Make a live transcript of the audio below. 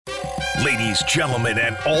Ladies, gentlemen,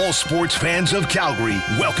 and all sports fans of Calgary,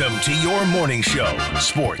 welcome to your morning show.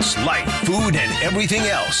 Sports, life, food, and everything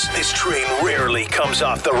else. This train rarely comes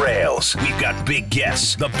off the rails. We've got big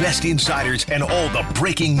guests, the best insiders, and all the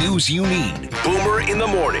breaking news you need. Boomer in the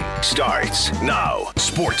Morning starts now.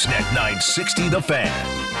 Sportsnet 960 The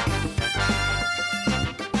Fan.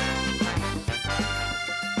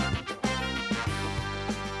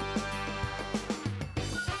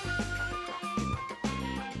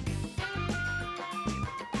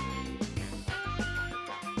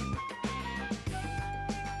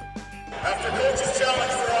 After coach's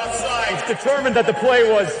challenge for offside, it's determined that the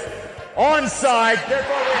play was onside.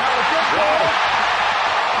 Therefore, we have a good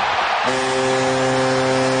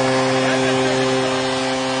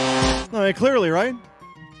goal. I mean, clearly, right?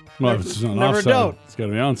 Well, if it's not never offside, doubt. it's got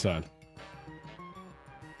to be onside.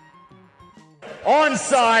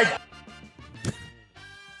 Onside. It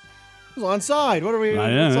was onside. What are we?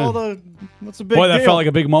 Yeah. What's the big Boy, that deal? felt like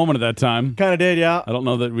a big moment at that time. Kind of did, yeah. I don't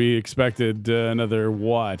know that we expected another,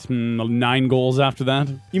 9 goals after that?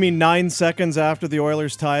 You mean 9 seconds after the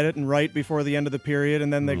Oilers tied it and right before the end of the period,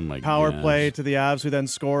 and then the Oh my power gosh. play to the Avs, who then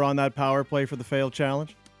score on that power play for the failed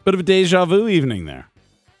challenge? Bit of a deja vu evening there.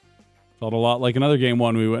 Felt a lot like another game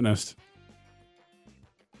one we witnessed.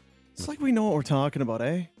 It's like we know what we're talking about,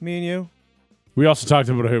 eh? Me and you? We also talked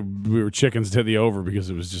about how we were chickens to the over because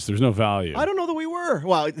it was just, there's no value. I don't know that we were.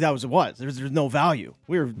 Well, that was it was. There's no value.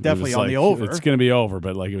 We were It was definitely on like, the over. It's going to be over,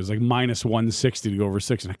 but like it was like minus 160 to go over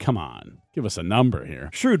 6. And come on, give us a number here.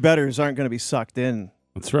 Shrewd bettors aren't going to be sucked in.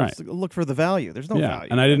 That's right. Let's look for the value. There's no value.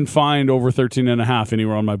 And I didn't find over 13.5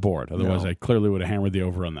 anywhere on my board. Otherwise, No. I clearly would have hammered the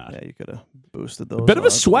over on that. Yeah, you could have boosted those. A bit of a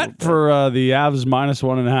odds sweat little bit. for the Avs minus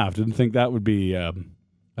 1.5. Didn't think that would be a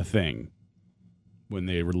thing when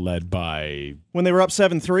they were led by When they were up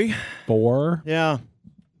 7-3? 4. Yeah.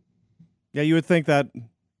 Yeah, you would think that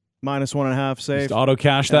minus 1.5 safe. Just auto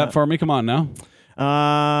cash that for me. Come on now.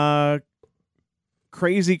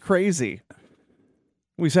 Crazy.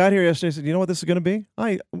 We sat here yesterday and said, you know what this is going to be?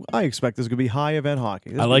 I expect this is going to be high event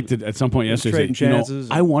hockey. I liked it at some point yesterday. trading Say, chances.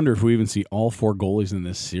 I wonder if we even see all 4 goalies in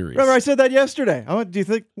this series. Remember, I said that yesterday. Do you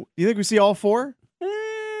think we see all 4?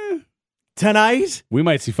 Tonight? We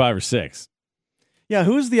might see 5 or 6. Yeah,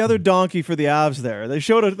 who's the other donkey for the Avs there? They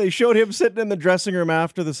showed him sitting in the dressing room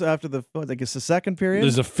after the I guess the second period.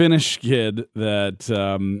 There's a Finnish kid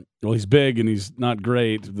that, he's big and he's not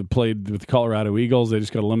great. That played with the Colorado Eagles. They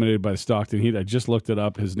just got eliminated by the Stockton Heat. I just looked it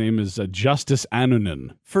up. His name is Justus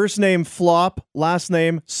Annunen. First name Flop, last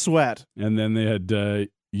name Sweat. And then they had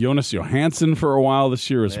Jonas Johansson for a while this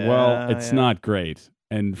year as well. It's not great.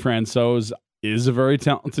 And Francouz is a very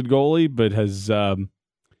talented goalie, but has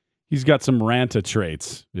he's got some Ranta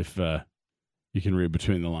traits, if you can read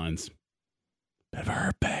between the lines. Bit of a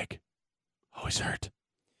hurt bag. Always hurt.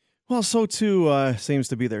 Well, so too seems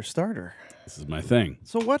to be their starter. This is my thing.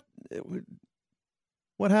 So what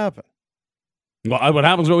happened? Well, what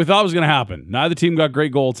happens? What we thought was going to happen. Neither team got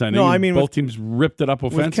great goaltending. No, I mean both teams ripped it up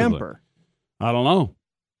offensively. With Kemper. I don't know.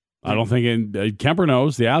 I don't think Kemper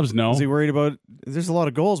knows. The Avs know. Is he worried about? There's a lot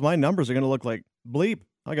of goals. My numbers are going to look like bleep.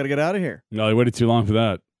 I got to get out of here. No, they waited too long for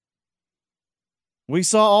that. We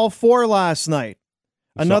saw all 4 last night.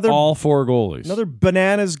 All 4 goalies. Another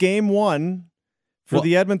bananas game 1 for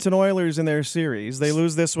the Edmonton Oilers in their series. They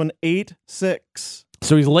lose this one 8-6.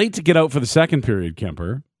 So he's late to get out for the second period,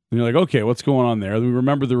 Kemper. And you're like, okay, what's going on there? We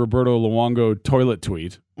remember the Roberto Luongo toilet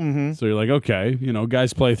tweet. Mm-hmm. So you're like, okay,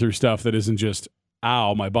 guys play through stuff that isn't just,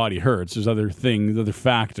 ow, my body hurts. There's other things, other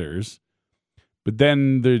factors. But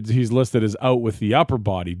then he's listed as out with the upper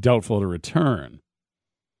body, doubtful to return.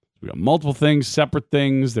 We got multiple things, separate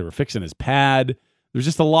things. They were fixing his pad. There's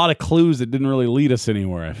just a lot of clues that didn't really lead us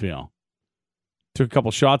anywhere, I feel. Took a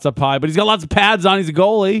couple shots up high, but he's got lots of pads on. He's a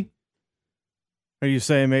goalie. Are you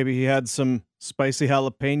saying maybe he had some spicy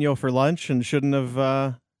jalapeno for lunch and shouldn't have...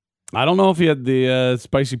 I don't know if he had the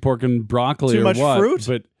spicy pork and broccoli Too or much what, fruit?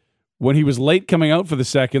 but when he was late coming out for the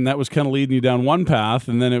second, that was kind of leading you down one path,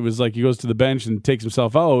 and then it was like he goes to the bench and takes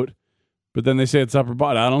himself out, but then they say it's upper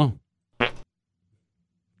body. I don't know.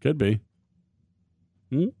 Could be.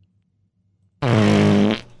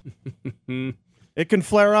 It can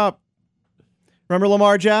flare up. Remember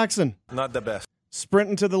Lamar Jackson? Not the best.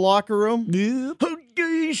 Sprinting to the locker room? Got a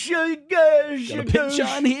pinch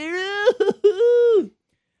on here.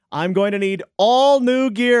 I'm going to need all new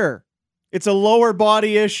gear. It's a lower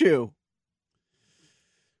body issue.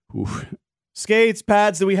 Oof. Skates,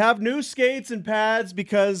 pads. Do we have new skates and pads?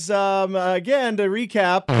 Because, again, to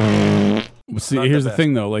recap... Well, see, Not here's the the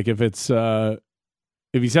thing, though. Like, if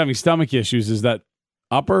he's having stomach issues, is that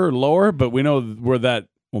upper or lower? But we know where that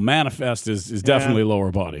will manifest is definitely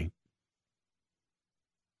lower body.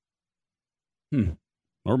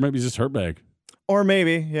 Or maybe he's just hurt bag. Or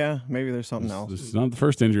maybe there's something else. This is not the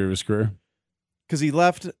first injury of his career. Because he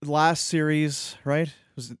left last series, right?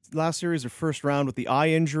 Was it last series or first round with the eye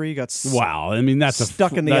injury? Wow, I mean that's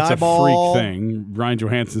stuck in the that's eyeball. a freak thing. Ryan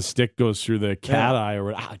Johansson's stick goes through the cat eye or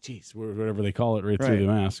whatever they call it, right through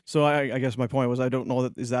the mask. So I guess my point was I don't know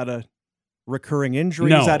is that a recurring injury?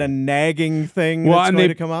 No. Is that a nagging thing that's going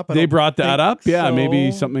to come up? They brought that up. Yeah, so.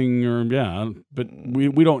 Maybe something but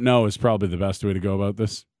we don't know is probably the best way to go about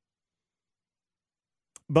this.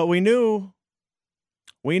 But we knew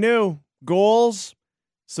goals,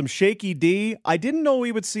 some shaky D. I didn't know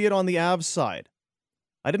we would see it on the Avs side.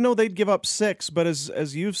 I didn't know they'd give up 6, but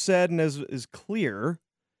as you've said and as is clear,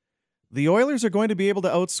 the Oilers are going to be able to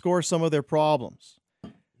outscore some of their problems.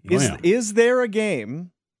 Is there a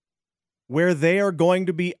game where they are going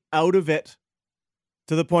to be out of it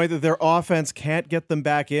to the point that their offense can't get them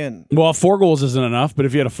back in? Well, 4 goals isn't enough, but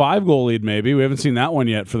if you had a 5-goal lead, maybe. We haven't seen that one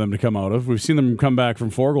yet for them to come out of. We've seen them come back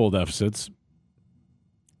from 4-goal deficits.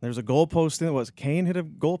 There's a goal post in it. Was Kane hit a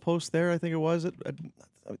goal post there? I think it was.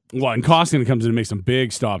 Well, and Koskinen comes in and makes some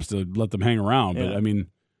big stops to let them hang around. But, I mean,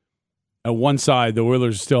 at one side, the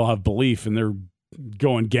Oilers still have belief, and they're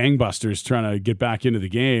going gangbusters trying to get back into the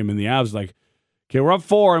game. And the Avs like, okay, we're up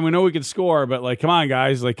 4, and we know we can score, but, come on,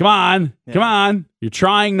 guys. Come on. You're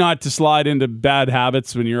trying not to slide into bad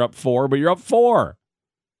habits when you're up 4, but you're up 4.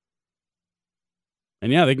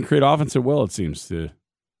 And, they can create offense at will, it seems, to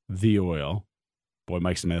the Oil. Boy,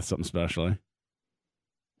 Mike Smith, something special, eh?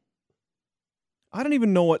 I don't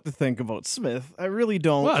even know what to think about Smith. I really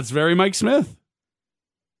don't. Well, it's very Mike Smith.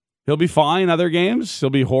 He'll be fine other games.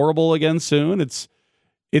 He'll be horrible again soon. It's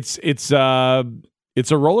a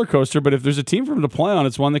roller coaster, but if there's a team for him to play on,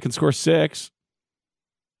 it's one that can score 6.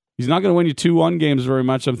 He's not going to win you 2-1 games very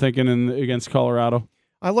much, I'm thinking, against Colorado.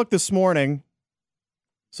 I looked this morning.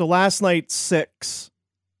 So last night, 6.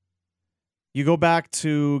 You go back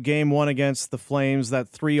to game 1 against the Flames,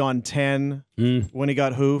 that 3-on-10 when he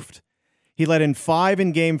got hoofed. He let in 5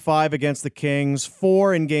 in game 5 against the Kings,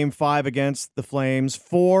 4 in game 5 against the Flames,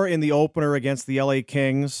 4 in the opener against the LA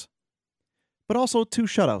Kings, but also 2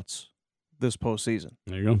 shutouts this postseason.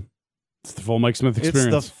 There you go. It's the full Mike Smith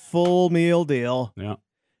experience. It's the full meal deal. Yeah.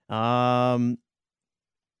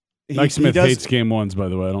 Mike Smith hates game 1s, by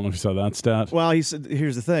the way. I don't know if you saw that stat. Well, he said,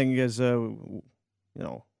 here's the thing, is, there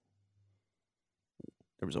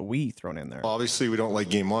was a "we" thrown in there. Obviously, we don't like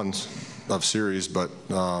game 1s of series, but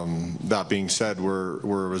that being said, we're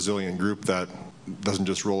a resilient group that doesn't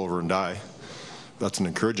just roll over and die. That's an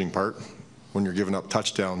encouraging part. When you're giving up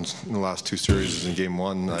touchdowns in the last 2 series in game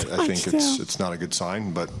 1, I think it's not a good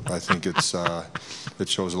sign. But I think it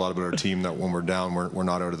shows a lot about our team that when we're down, we're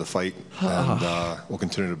not out of the fight, and we'll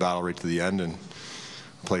continue to battle right to the end and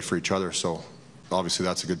play for each other. So obviously,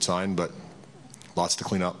 that's a good sign, but lots to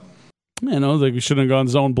clean up. They should have gone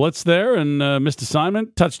zone blitz there and missed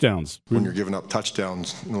assignment. Touchdowns. When you're giving up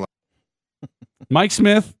touchdowns. Mike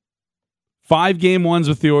Smith, 5 game 1s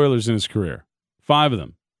with the Oilers in his career. 5 of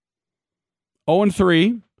them.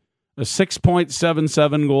 0-3, a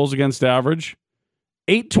 6.77 goals against average,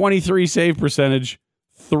 .823 save percentage,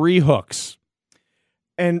 3 hooks.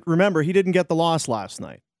 And remember, he didn't get the loss last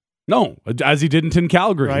night. No, as he didn't in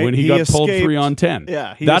Calgary when he got pulled 3-on-10.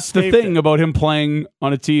 Yeah, that's the thing about him playing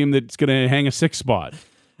on a team that's going to hang a 6 spot.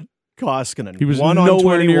 Koskinen. He was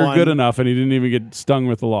nowhere near good enough, and he didn't even get stung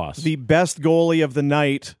with the loss. The best goalie of the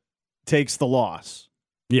night takes the loss.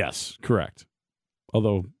 Yes, correct.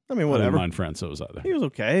 Although, whatever. I didn't mind Francouz either. He was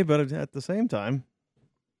okay, but at the same time,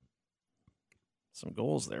 some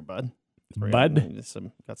goals there, bud. Got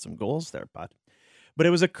some goals there, bud. But it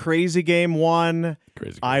was a crazy game 1.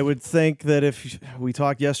 Crazy. I would think that if we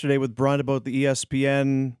talked yesterday with Brunt about the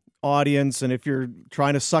ESPN audience, and if you're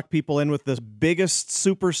trying to suck people in with the biggest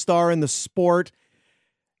superstar in the sport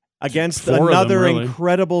against another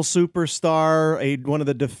incredible superstar, one of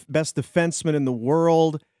the best defensemen in the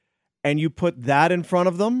world, and you put that in front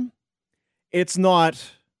of them, it's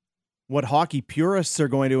not what hockey purists are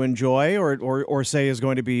going to enjoy or say is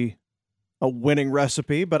going to be a winning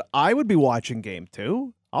recipe, but I would be watching game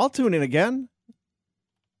 2. I'll tune in again.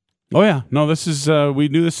 Oh, yeah. No, this is, we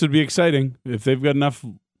knew this would be exciting. If they've got enough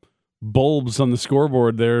bulbs on the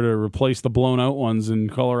scoreboard there to replace the blown out ones in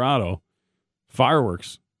Colorado,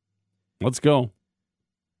 fireworks. Let's go.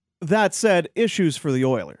 That said, issues for the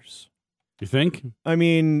Oilers. You think? I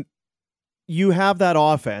mean, you have that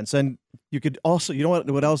offense, and you could also, you know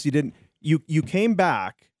what else you didn't? You came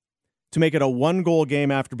back to make it a 1-goal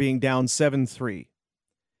game after being down 7-3.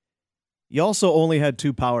 You also only had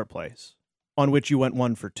 2 power plays, on which you went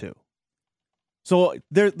 1 for 2. So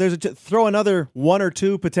there's throw another one or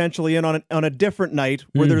two potentially in on a different night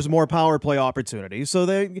where there's more power play opportunities.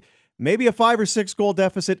 So maybe a 5 or 6 goal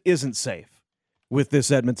deficit isn't safe with this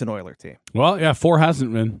Edmonton Oilers team. Well, yeah, 4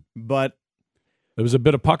 hasn't been. But there was a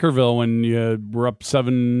bit of Puckerville when you were up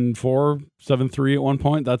 7-4, 7-3 at one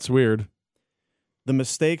point. That's weird. The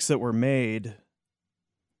mistakes that were made,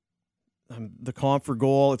 the Compher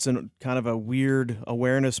goal, it's in kind of a weird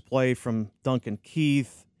awareness play from Duncan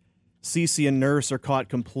Keith. Ceci and Nurse are caught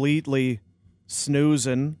completely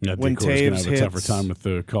snoozing when Taves hits. Have a tougher time with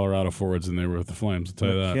the Colorado forwards than they were with the Flames, I'll tell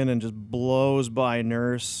you that. McKinnon just blows by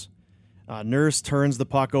Nurse. Nurse turns the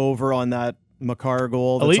puck over on that Makar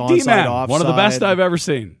goal. That's Elite D-man, offside. One of the best I've ever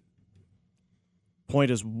seen. Point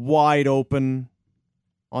is wide open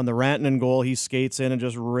on the Rantanen goal. He skates in and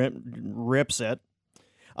just rips it.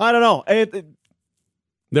 I don't know.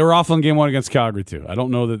 They were awful in Game 1 against Calgary, too. I don't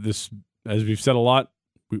know that this, as we've said a lot,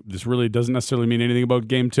 this really doesn't necessarily mean anything about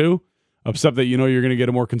Game 2, except that you know you're going to get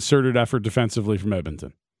a more concerted effort defensively from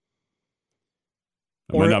Edmonton.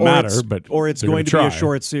 It might not matter, but or it's going to be a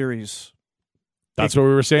short series. That's what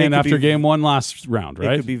we were saying after Game 1 last round,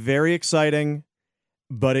 right? It could be very exciting,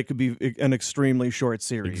 but it could be an extremely short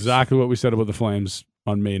series. Exactly what we said about the Flames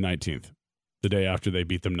on May 19th, the day after they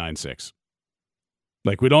beat them 9-6.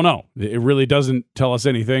 Like, we don't know. It really doesn't tell us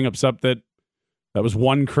anything except that was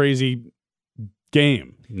one crazy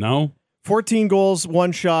game. No? 14 goals,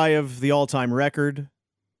 one shy of the all-time record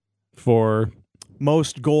for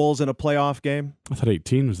most goals in a playoff game. I thought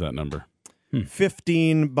 18 was that number.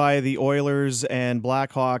 15 by the Oilers and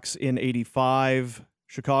Blackhawks in 85.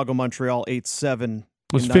 Chicago, Montreal, 8-7 in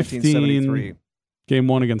 1973. Game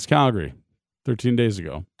 1 against Calgary 13 days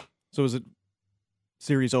ago. So is it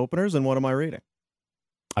series openers, and what am I reading?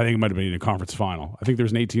 I think it might have been in a conference final. I think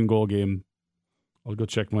there's an 18-goal game. I'll go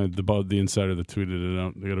check the insider that tweeted it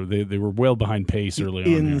out. They were well behind pace early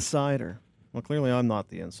on. Insider. Well, clearly I'm not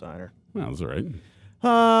the insider. Well, that's all right.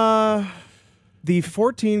 The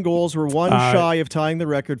 14 goals were one shy of tying the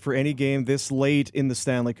record for any game this late in the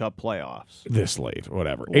Stanley Cup playoffs. This late,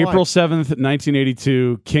 whatever. What? April 7th,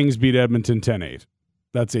 1982, Kings beat Edmonton 10-8.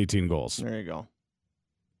 That's 18 goals. There you go.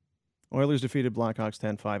 Oilers defeated Blackhawks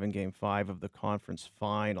 10-5 in Game 5 of the conference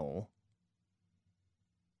final.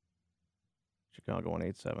 Chicago won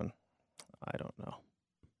 8-7. I don't know.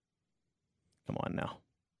 Come on now.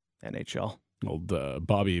 NHL. Old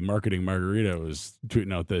Bobby Marketing Margarita was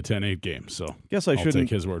tweeting out the 10-8 game, so guess I'll take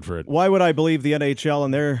his word for it. Why would I believe the NHL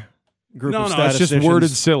and their group of statisticians? It's just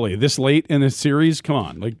worded silly. This late in a series? Come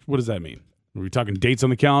on. Like, what does that mean? Are we talking dates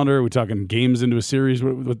on the calendar? Are we talking games into a series?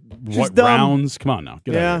 What rounds? Come on now.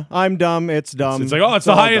 Get out of here. I'm dumb. It's dumb. It's like, it's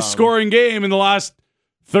the highest scoring game in the last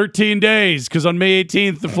 13 days because on May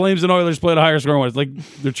 18th, the Flames and Oilers played a higher scoring one. It's like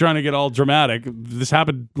they're trying to get all dramatic. This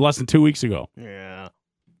happened less than 2 weeks ago. Yeah.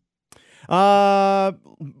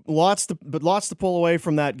 Lots to pull away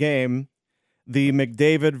from that game. The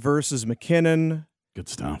McDavid versus McKinnon. Good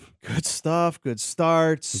stuff. Good stuff. Good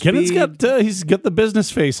start. McKinnon's he's got the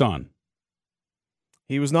business face on.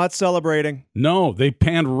 He was not celebrating. No, they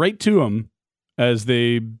panned right to him as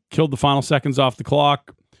they killed the final seconds off the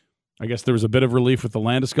clock. I guess there was a bit of relief with the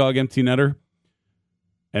Landeskog empty netter.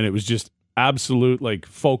 And it was just absolute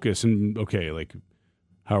focus and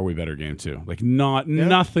how are we better game 2?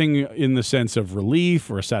 Nothing in the sense of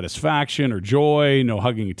relief or satisfaction or joy, no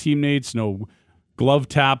hugging of teammates, no glove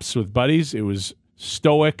taps with buddies. It was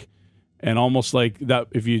stoic and almost like that.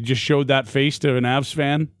 If you just showed that face to an Avs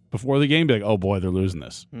fan before the game, be like, oh boy, they're losing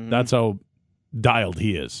this. Mm-hmm. That's how dialed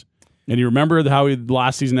he is. And you remember how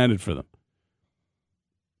last season ended for them.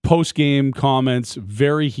 Post-game comments,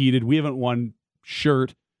 very heated. We haven't won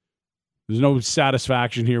shirt. There's no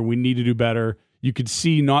satisfaction here. We need to do better. You could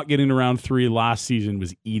see not getting to round 3 last season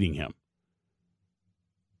was eating him.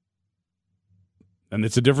 And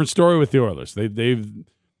it's a different story with the Oilers. They've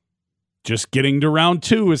just getting to round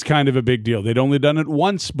 2 is kind of a big deal. They'd only done it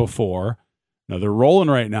once before. Now they're rolling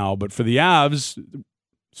right now, but for the Avs,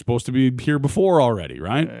 supposed to be here before already,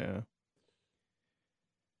 right? Yeah.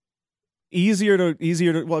 Easier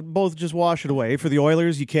to both just wash it away. For the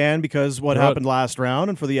Oilers, you can because what happened last round,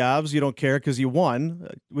 and for the Avs, you don't care because you won.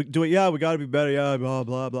 We do it, we got to be better, blah,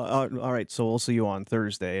 blah, blah. All right, so we'll see you on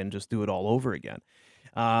Thursday and just do it all over again.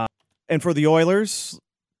 And for the Oilers,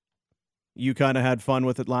 you kind of had fun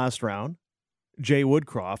with it last round. Jay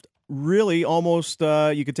Woodcroft, really almost,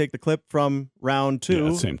 you could take the clip from round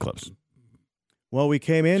 2. Yeah, same clips. Well, we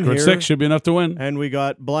came in Scored here. 6, should be enough to win. And we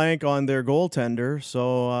got blank on their goaltender,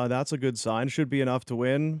 so that's a good sign. Should be enough to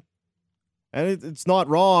win. And it's not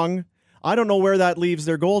wrong. I don't know where that leaves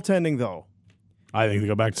their goaltending, though. I think they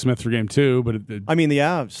go back to Smith for game 2, but... I mean, the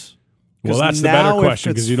Avs. Well, that's the better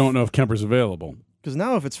question because you don't know if Kemper's available. Because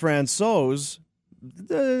now if it's Francouz,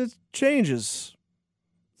 it changes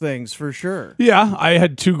things for sure. Yeah, I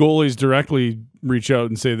had two goalies directly reach out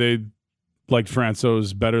and say they liked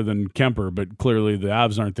Francouz better than Kemper, but clearly the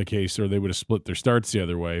Avs aren't the case, or they would have split their starts the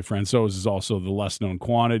other way. Francouz is also the less-known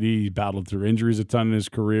quantity. He battled through injuries a ton in his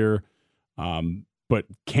career, but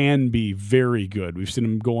can be very good. We've seen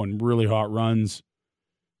him go on really hot runs.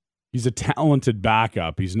 He's a talented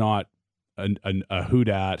backup. He's not a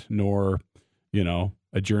hoot-at nor,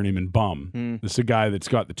 a journeyman bum. This is a guy that's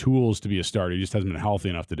got the tools to be a starter. He just hasn't been healthy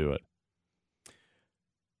enough to do it.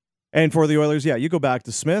 And for the Oilers, you go back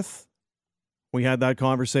to Smith. We had that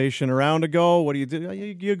conversation a round ago. What do you do?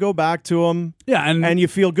 You go back to him. Yeah, and you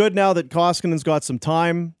feel good now that Koskinen's got some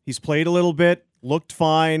time. He's played a little bit, looked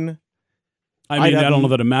fine. I don't know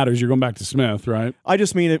that it matters. You're going back to Smith, right? I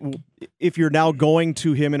just mean if you're now going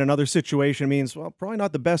to him in another situation, it means, well, probably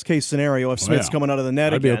not the best case scenario if Smith's coming out of the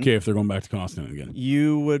net again. I'd be okay if they're going back to Koskinen again.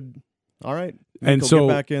 You would, all right. And so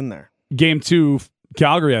get back in there. Game 2,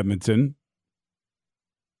 Calgary-Edmonton.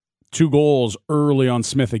 2 goals early on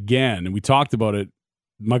Smith again. And we talked about it.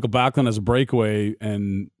 Michael Backlund has a breakaway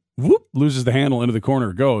and loses the handle into the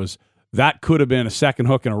corner. It goes. That could have been a second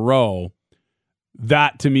hook in a row.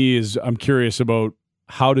 That, to me, is I'm curious about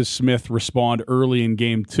how does Smith respond early in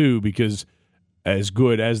Game 2, because as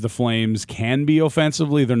good as the Flames can be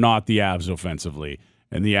offensively, they're not the Avs offensively.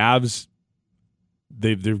 And the Avs,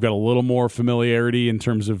 they've got a little more familiarity in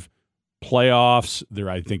terms of playoffs. They're,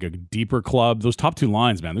 I think, a deeper club. Those top 2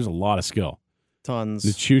 lines, man, there's a lot of skill. Tons.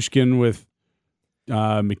 Nichushkin with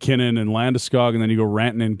McKinnon and Landeskog, and then you go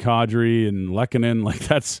Rantanen, Kadri, and Lehkonen. Like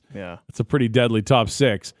that's a pretty deadly top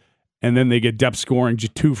 6. And then they get depth scoring,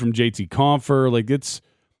 2 from JT Compher. Like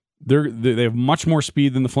they have much more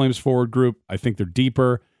speed than the Flames forward group. I think they're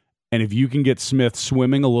deeper. And if you can get Smith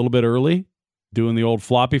swimming a little bit early, doing the old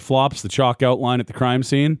floppy flops, the chalk outline at the crime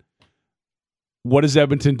scene, what does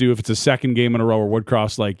Edmonton do if it's a second game in a row where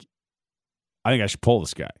Woodcroft's like, I think I should pull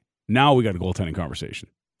this guy? Now we got a goaltending conversation.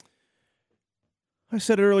 I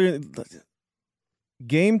said it earlier,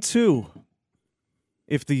 Game 2.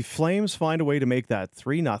 If the Flames find a way to make that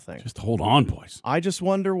 3-0, just hold on, boys. I just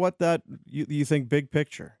wonder what that you think big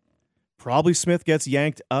picture. Probably Smith gets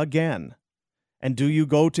yanked again. And do you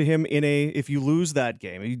go to him if you lose that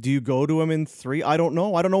game? Do you go to him in 3? I don't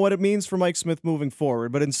know. I don't know what it means for Mike Smith moving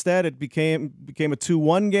forward. But instead, it became a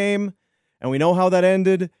 2-1 game, and we know how that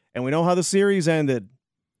ended, and we know how the series ended.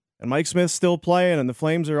 And Mike Smith's still playing, and the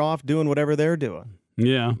Flames are off doing whatever they're doing.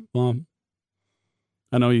 Yeah, well,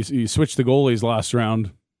 I know you switched the goalies last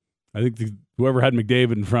round. I think whoever had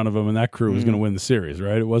McDavid in front of him and that crew was going to win the series,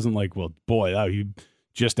 right? It wasn't like, well, boy, he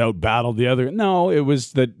just out-battled the other. No, it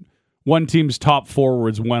was that one team's top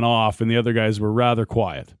forwards went off and the other guys were rather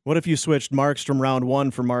quiet. What if you switched Markstrom round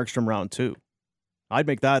 1 for Markstrom round 2? I'd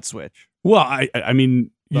make that switch. Well, I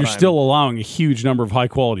mean, you're still allowing a huge number of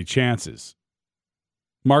high-quality chances.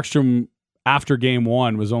 Markstrom, after Game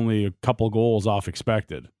 1, was only a couple goals off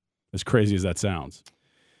expected, as crazy as that sounds.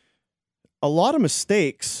 A lot of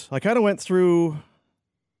mistakes. I kind of went through,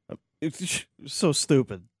 it's so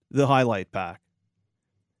stupid, the highlight pack.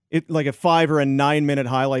 It like a 5 or a 9 minute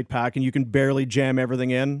highlight pack, and you can barely jam everything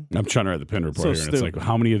in. I'm trying to read the pin report So here, and it's like,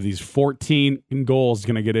 how many of these 14 goals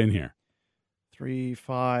can I get in here? 3,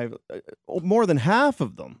 5, more than half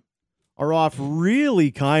of them are off really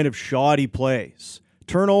kind of shoddy plays.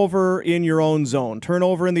 Turnover in your own zone,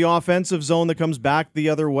 turnover in the offensive zone that comes back the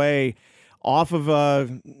other way, off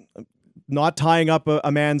of not tying up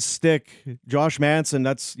a man's stick. Josh Manson,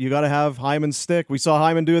 you got to have Hyman's stick. We saw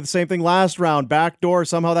Hyman do the same thing last round. Backdoor,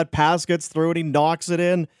 somehow that pass gets through and he knocks it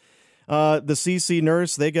in. The CC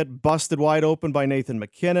Nurse, they get busted wide open by Nathan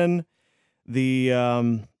McKinnon.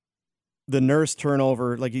 The Nurse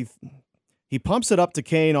turnover, like he pumps it up to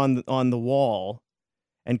Kane on the wall,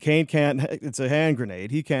 and Kane can't. It's a hand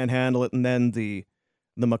grenade. He can't handle it, and then the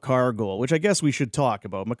Makar goal, which I guess we should talk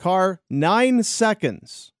about. Makar, 9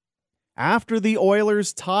 seconds after the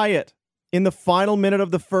Oilers tie it in the final minute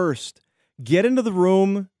of the first, get into the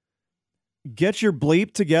room, get your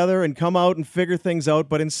bleep together, and come out and figure things out.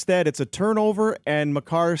 But instead, it's a turnover, and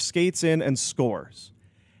Makar skates in and scores.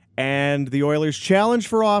 And the Oilers challenge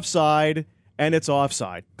for offside, and it's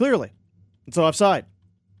offside. Clearly, it's offside.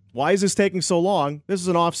 Why is this taking so long? This is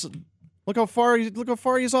an offside. Look how far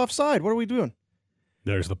he's offside. What are we doing?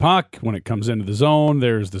 There's the puck. When it comes into the zone,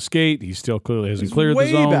 there's the skate. He still clearly hasn't cleared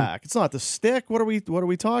the zone. Way back. It's not the stick. What are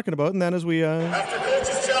we talking about? And then as we after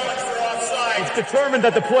coach's challenge for offside, it's determined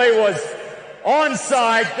that the play was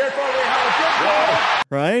onside. Therefore, we have a good call.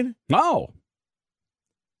 Right? No.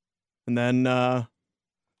 And then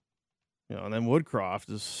And then Woodcroft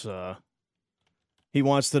is he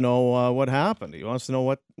wants to know what happened. He wants to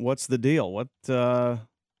know what's the deal. What is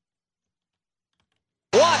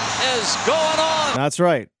going on? That's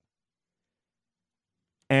right.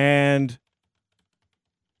 And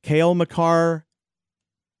Cale Makar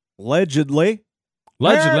allegedly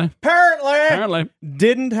apparently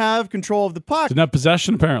didn't have control of the puck. Didn't have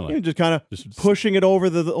possession, apparently. He was just kind of pushing it over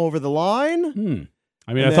the line.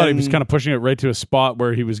 I mean, I thought he was kind of pushing it right to a spot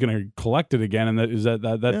where he was going to collect it again, and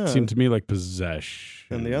that seemed to me like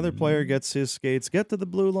possession. And the other player gets his skates, get to the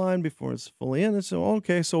blue line before it's fully in. And so,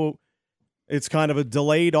 okay, so it's kind of a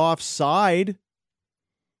delayed offside,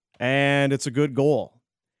 and it's a good goal.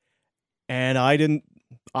 And I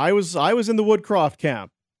was in the Woodcroft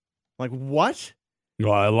camp. Like, what?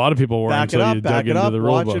 Well, a lot of people were until you dug into the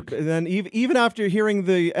rule book. And then even after hearing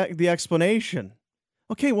the explanation,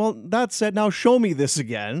 okay, well, that said, now show me this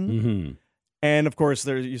again. Mm-hmm. And, of course,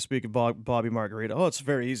 there you speak of Bobby Margarita. Oh, it's a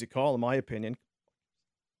very easy call, in my opinion.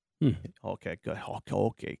 Okay, good.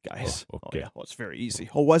 Okay, guys. Okay. Oh, yeah. Well, it's very easy.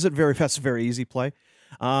 Oh, was it very? That's a very easy play.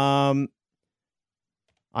 I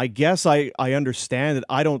guess I understand it.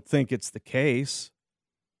 I don't think it's the case.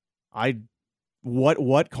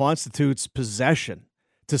 What constitutes possession?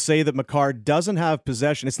 To say that Makar doesn't have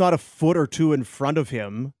possession, it's not a foot or two in front of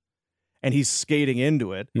him, and he's skating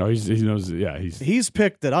into it. No, he knows. Yeah, he's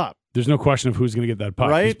picked it up. There's no question of who's going to get that puck.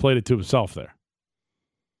 Right? He's played it to himself there.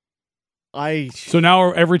 So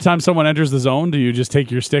now every time someone enters the zone, do you just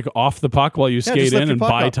take your stick off the puck while you skate in and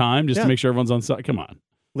buy time just to make sure everyone's on side? Come on.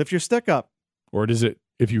 Lift your stick up. Or does it,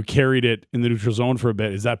 if you carried it in the neutral zone for a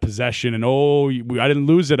bit, is that possession? And I didn't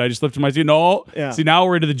lose it. I just lifted my stick. No. Yeah. See, now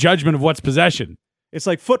we're into the judgment of what's possession. It's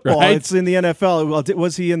like football. Right? It's in the NFL. Well,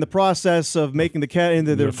 was he in the process of making the catch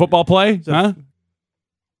into the football play? Huh?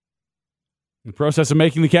 The process of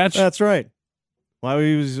making the catch? That's right. Well,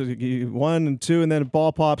 he was 1 and 2, and then the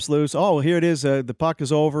ball pops loose. Oh, here it is. The puck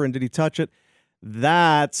is over, and did he touch it?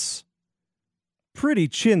 That's pretty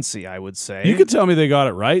chintzy, I would say. You could tell me they got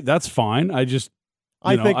it right. That's fine. I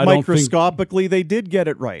think microscopically they did get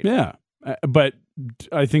it right. Yeah. But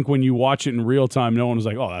I think when you watch it in real time, no one was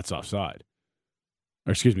like, oh, that's offside.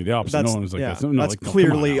 Or excuse me, the opposite. No one was like, that's like,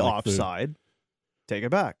 clearly offside. Take it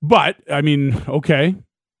back. But, I mean, okay.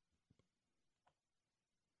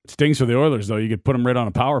 Stings for the Oilers, though. You could put them right on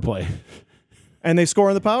a power play. And they score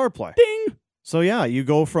on the power play. Ding! So, yeah, you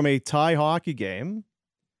go from a tie hockey game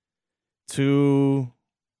to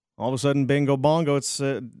all of a sudden, bingo bongo, it's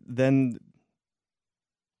then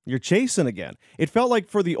you're chasing again. It felt like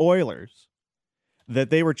for the Oilers that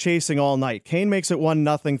they were chasing all night. Kane makes it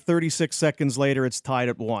 1-0. 36 seconds later, it's tied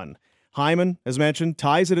at 1. Hyman, as mentioned,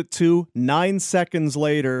 ties it at 2. 9 seconds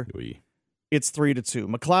later, it's 3-2.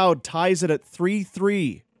 McLeod ties it at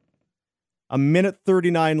 3-3. A minute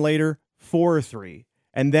 39 later, 4-3.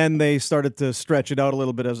 And then they started to stretch it out a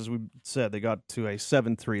little bit, as we said. They got to a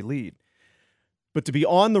 7-3 lead. But to be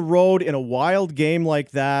on the road in a wild game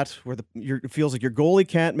like that, where it feels like your goalie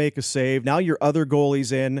can't make a save, now your other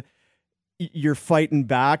goalie's in, you're fighting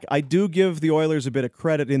back. I do give the Oilers a bit of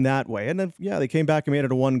credit in that way. And then, yeah, they came back and made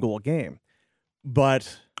it a 1-goal game.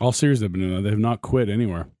 But all series they've been in, they have not quit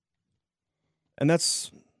anywhere. And that's...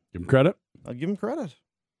 Give them credit. I'll give them credit.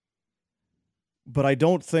 But I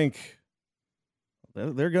don't think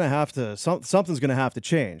they're going to have to... Something's going to have to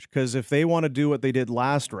change. Because if they want to do what they did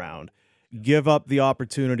last round, give up the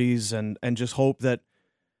opportunities and just hope that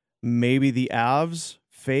maybe the Avs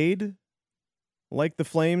fade like the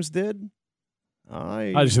Flames did,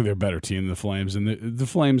 I just think they're a better team than the Flames. And the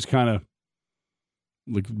Flames kind of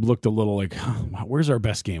looked a little like, where's our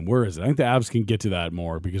best game? Where is it? I think the Avs can get to that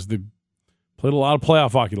more because they played a lot of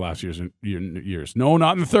playoff hockey last years. No,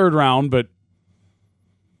 not in the third round, but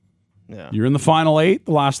you're in the final 8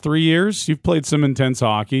 the last 3 years. You've played some intense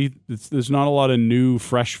hockey. There's not a lot of new,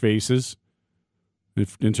 fresh faces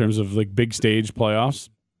in terms of like big stage playoffs.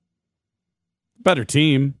 Better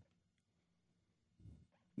team.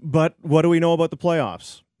 But what do we know about the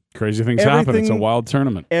playoffs? Crazy things happen. It's a wild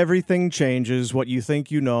tournament. Everything changes. What you think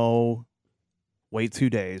you know, wait 2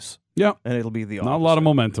 days. Yeah. And it'll be the opposite. Not a lot of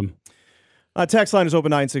momentum. Text line is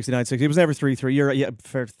open 960-960. It was never 3-3.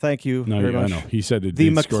 Fair. Thank you very much. I know. He said the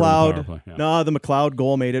McLeod. No, the McLeod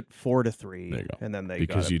goal made it 4-3. There you go. And then they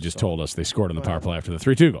because you just told us they scored on the power play after the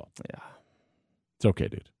 3-2 goal. Yeah. It's okay,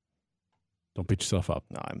 dude. Don't beat yourself up.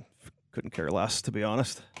 No, I couldn't care less, to be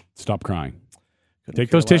honest. Stop crying. Take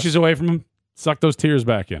those tissues away from him. Suck those tears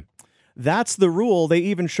back in. That's the rule. They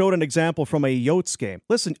even showed an example from a Yotes game.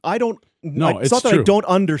 Listen, it's it's not that true. I don't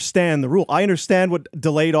understand the rule. I understand what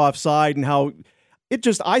delayed offside and how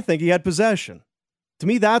I think he had possession. To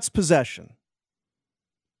me, that's possession.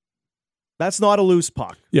 That's not a loose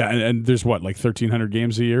puck. Yeah, and there's what, like 1,300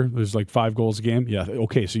 games a year? There's like 5 goals a game? Yeah,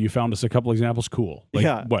 okay, so you found us a couple examples? Cool. Like,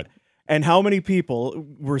 Yeah. what? And how many people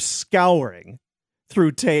were scouring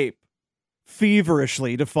through tape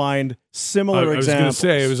feverishly to find similar I was examples?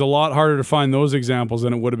 going to say, it was a lot harder to find those examples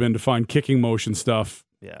than it would have been to find kicking motion stuff.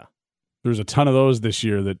 Yeah. There's a ton of those this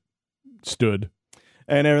year that stood.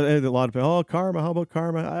 And a lot of people, karma, how about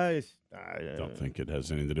karma? I Don't think it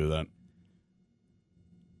has anything to do with that.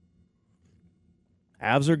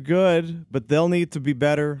 Avs are good, but they'll need to be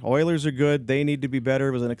better. Oilers are good. They need to be better.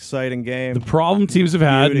 It was an exciting game. The problem teams have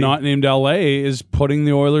had, Beauty. not named LA, is putting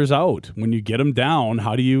the Oilers out. When you get them down,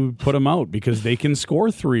 how do you put them out? Because they can score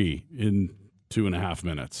 3 in 2.5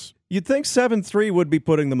 minutes. You'd think 7-3 would be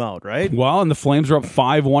putting them out, right? Well, and the Flames are up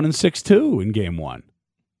 5-1 and 6-2 in game 1.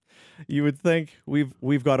 You would think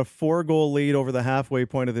we've got a 4-goal lead over the halfway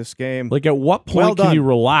point of this game. Like, at what point Well can done. you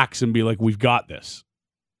relax and be like, we've got this?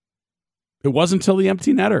 It wasn't until the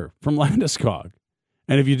empty netter from Landeskog.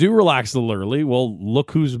 And if you do relax a little early, well, look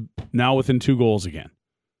who's now within 2 goals again.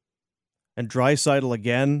 And Draisaitl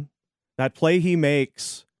again, that play he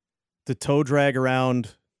makes to toe drag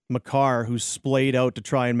around Makar, who's splayed out to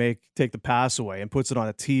try and take the pass away, and puts it on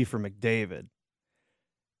a tee for McDavid.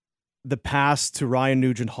 The pass to Ryan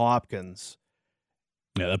Nugent-Hopkins.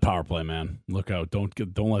 Yeah, that power play, man. Look out. Don't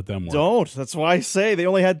let them work. Don't. That's why I say they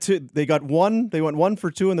only had 2. They got 1. They went 1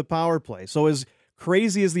 for 2 in the power play. So as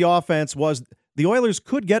crazy as the offense was, the Oilers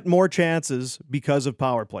could get more chances because of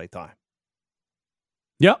power play time.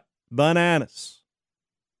 Yep. Bananas.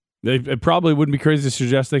 It probably wouldn't be crazy to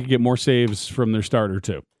suggest they could get more saves from their starter,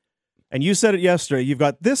 too. And you said it yesterday. You've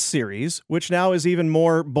got this series, which now is even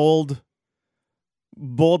more bold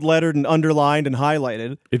lettered and underlined and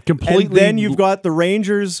highlighted. It completely. And then you've got the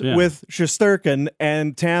Rangers Yeah. with Shesterkin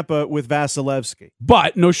and Tampa with Vasilevsky.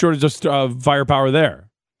 But no shortage of firepower there.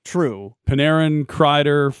 True. Panarin,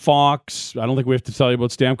 Kreider, Fox. I don't think we have to tell you about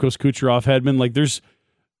Stamkos, Kucherov, Hedman. Like,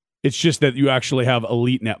 it's just that you actually have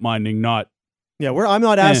elite net minding, not. Yeah, I'm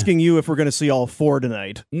not asking you if we're going to see all 4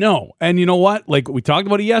 tonight. No. And you know what? Like, we talked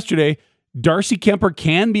about it yesterday. Darcy Kemper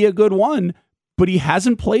can be a good one, but he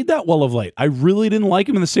hasn't played that well of late. I really didn't like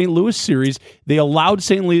him in the St. Louis series. They allowed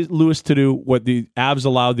St. Louis to do what the Avs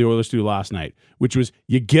allowed the Oilers to do last night, which was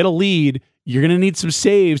you get a lead, you're going to need some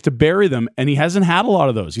saves to bury them, and he hasn't had a lot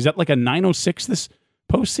of those. He's at like a 906 this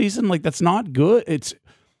postseason. Like, that's not good.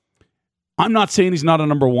 I'm not saying he's not a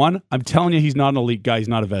number 1. I'm telling you he's not an elite guy. He's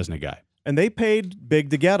not a Vezina guy. And they paid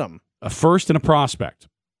big to get him. A first and a prospect.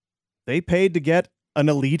 They paid to get an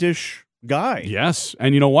elite-ish guy. Yes.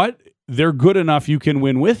 And you know what? They're good enough you can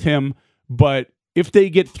win with him, but if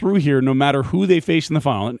they get through here, no matter who they face in the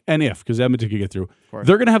final, and if, because Edmonton could get through,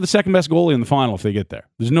 they're going to have the second best goalie in the final if they get there.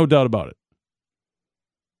 There's no doubt about it.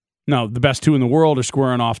 Now, the best 2 in the world are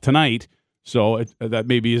squaring off tonight, so that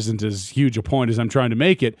maybe isn't as huge a point as I'm trying to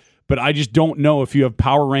make it, but I just don't know if you have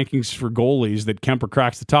power rankings for goalies that Kemper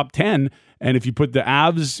cracks the top 10, and if you put the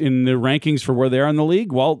Avs in the rankings for where they are in the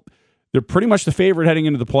league, well, they're pretty much the favorite heading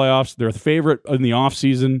into the playoffs. They're the favorite in the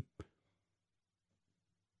offseason.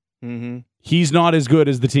 Mm-hmm. He's not as good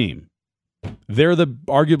as the team. They're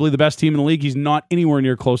arguably the best team in the league. He's not anywhere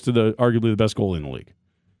near close to arguably the best goalie in the league.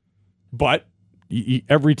 But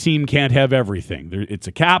every team can't have everything. It's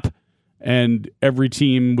a cap, and every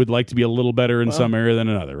team would like to be a little better in some area than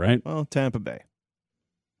another, right? Well, Tampa Bay.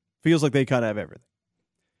 Feels like they kind of have everything.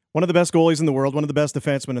 One of the best goalies in the world, one of the best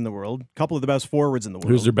defensemen in the world, a couple of the best forwards in the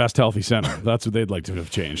world. Who's their best healthy center? That's what they'd like to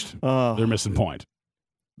have changed. They're missing point.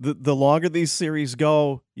 The longer these series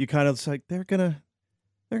go, you kind of like they're gonna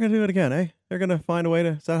do it again, eh? They're gonna find a way to.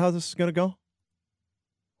 Is that how this is gonna go?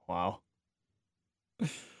 Wow.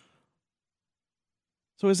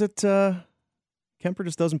 So is it Kemper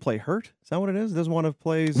just doesn't play hurt? Is that what it is? Doesn't want to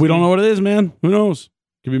play. We don't know what it is, man. Who knows?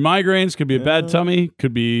 Could be migraines. Could be a bad tummy.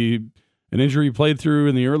 Could be an injury he played through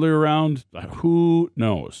in the earlier round. Who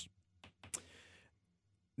knows?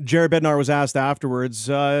 Jared Bednar was asked afterwards,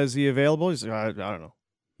 is he available? He's like, I don't know.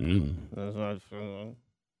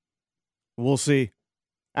 We'll see.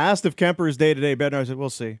 Asked if Kemper is day-to-day. Bednar said, we'll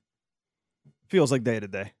see. Feels like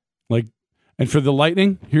day-to-day. And for the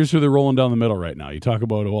Lightning, here's who they're rolling down the middle right now. You talk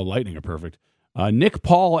about, Lightning are perfect. Nick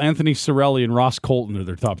Paul, Anthony Cirelli, and Ross Colton are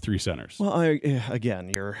their top 3 centers. Well,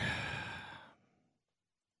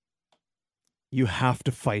 you have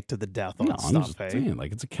to fight to the death on stuff, I'm just saying,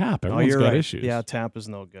 it's a cap. Everyone's got issues. Yeah, Tampa's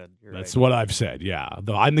no good. That's what I've said, yeah.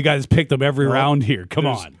 Though I'm the guy that's picked them every round here. Come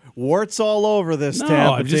on. Warts all over this Tampa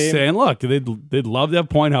I'm just team. saying, look, they'd love to have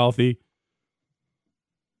point healthy.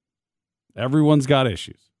 Everyone's got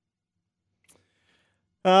issues.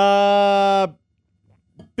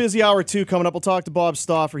 Busy hour 2 coming up. We'll talk to Bob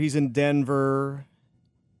Stauffer. He's in Denver.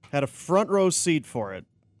 Had a front row seat for it.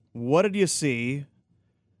 What did you see?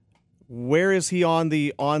 Where is he on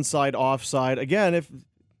the onside, offside? Again, if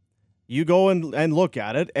you go and look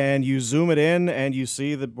at it and you zoom it in and you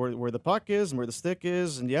see where the puck is and where the stick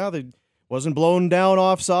is, and they wasn't blown down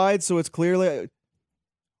offside, so it's clearly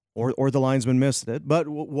or the linesman missed it. But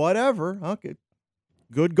whatever. Okay.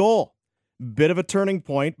 Good goal. Bit of a turning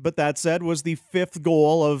point, but that said was the 5th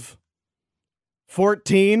goal of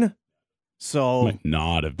 14. So might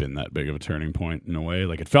not have been that big of a turning point in a way.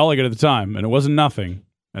 Like, it felt like it at the time, and it wasn't nothing.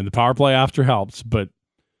 And the power play after helps, but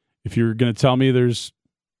if you're going to tell me there's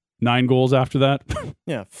 9 goals after that.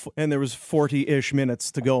 Yeah, and there was 40-ish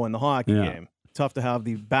minutes to go in the hockey game. Tough to have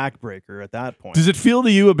the backbreaker at that point. Does it feel to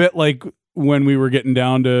you a bit like when we were getting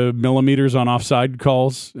down to millimeters on offside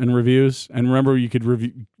calls and reviews? And remember, you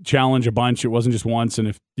could challenge a bunch. It wasn't just once, and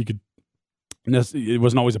if you could, it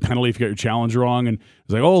wasn't always a penalty if you got your challenge wrong. And it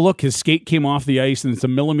was like, oh, look, his skate came off the ice, and it's a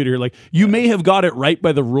millimeter. Like, you may have got it right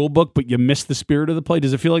by the rule book, but you missed the spirit of the play.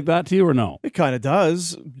 Does it feel like that to you or no? It kind of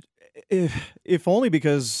does, if only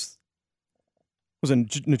because. Was it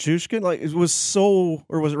Nichushkin? Like, it was so,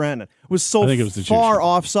 or was it Rantanen? It was so far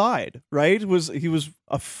offside, right? He was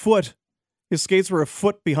a foot. His skates were a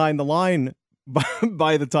foot behind the line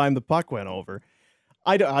by the time the puck went over.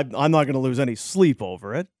 I'm not going to lose any sleep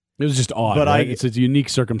over it. It was just odd, but right? It's a unique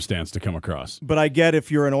circumstance to come across. But I get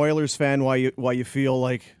if you're an Oilers fan why you feel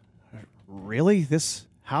like, really?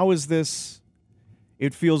 How is this?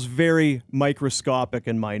 It feels very microscopic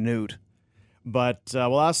and minute. But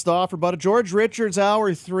we'll ask Stauffer about it. George Richards,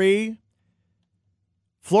 Hour 3.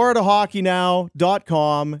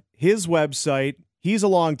 FloridaHockeyNow.com, his website. He's a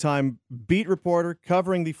longtime beat reporter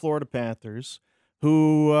covering the Florida Panthers,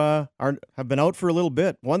 who have been out for a little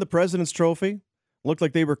bit. Won the President's Trophy. Looked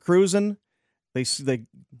like they were cruising. They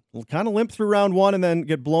kind of limp through round 1 and then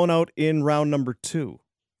get blown out in round number 2.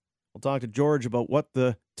 We'll talk to George about what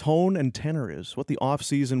the tone and tenor is, what the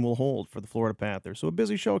offseason will hold for the Florida Panthers. So a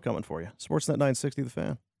busy show coming for you. Sportsnet 960, The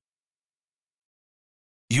Fan.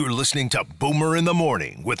 You're listening to Boomer in the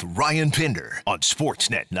Morning with Ryan Pinder on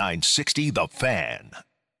Sportsnet 960, The Fan.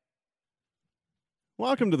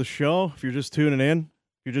 Welcome to the show. If you're just tuning in,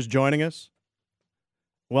 if you're just joining us,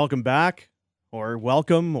 welcome back, or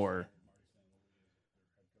welcome, or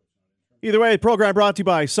either way, program brought to you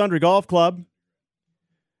by Sundry Golf Club.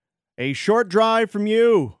 A short drive from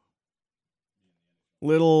you.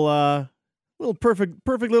 Little perfect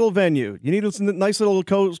little venue. You need a nice little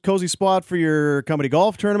cozy spot for your company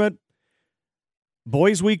golf tournament.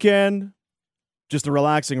 Boys weekend. Just a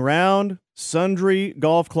relaxing round. Sundry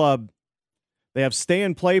Golf Club. They have stay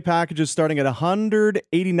and play packages starting at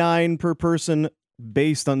 $189 per person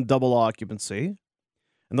based on double occupancy.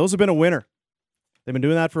 And those have been a winner. They've been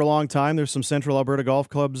doing that for a long time. There's some Central Alberta golf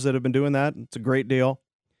clubs that have been doing that. It's a great deal.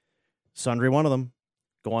 Sundry, one of them.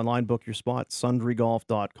 Go online, book your spot,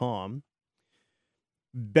 sundrygolf.com.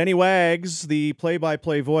 Benny Wags, the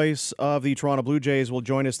play-by-play voice of the Toronto Blue Jays, will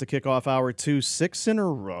join us to kick off Hour 2, 6 in a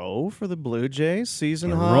row for the Blue Jays,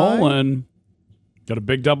 season high. Rolling. Got a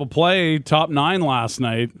big double play, top 9 last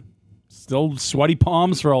night. Still sweaty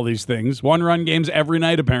palms for all these things. 1-run games every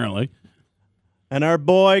night, apparently. And our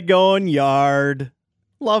boy going yard.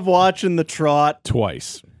 Love watching the trot.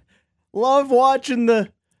 Twice. Love watching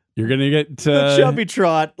the... You're going to get... the chubby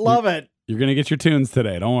trot. Love it. You're going to get your tunes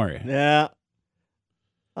today. Don't worry. Yeah.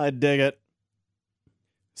 I dig it.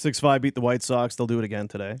 6-5 beat the White Sox. They'll do it again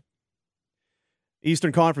today.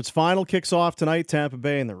 Eastern Conference Final kicks off tonight. Tampa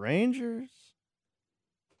Bay and the Rangers.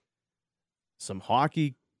 Some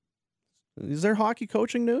hockey. Is there hockey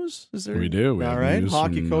coaching news? Is there? We do. We all right.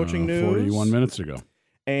 Hockey coaching news. 41 minutes ago.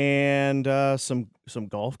 And some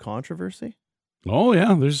golf controversy. Oh,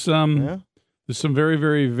 yeah. There's some very,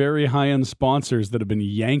 very, very high-end sponsors that have been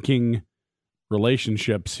yanking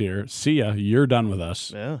relationships here. See ya. You're done with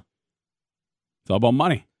us. Yeah. It's all about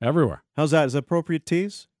money everywhere. How's that? Is that appropriate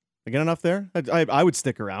tease? I get enough there? I would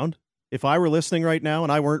stick around. If I were listening right now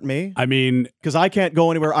and I weren't me. I mean. Because I can't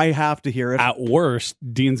go anywhere. I have to hear it. At worst,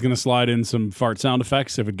 Dean's going to slide in some fart sound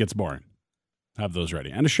effects if it gets boring. Have those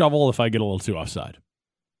ready. And a shovel if I get a little too offside.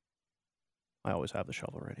 I always have the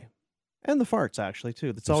shovel ready. And the farts, actually,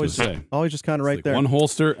 too. That's always just kind of right there. One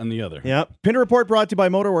holster and the other. Yeah. Pinder Report brought to you by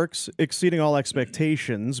Motorworks, exceeding all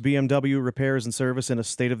expectations. BMW repairs and service in a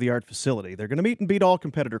state-of-the-art facility. They're going to meet and beat all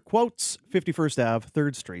competitor quotes. 51st Ave,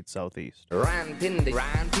 3rd Street, Southeast. Ryan Pinder.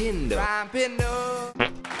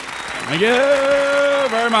 Thank you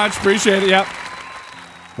very much. Appreciate it. Yep.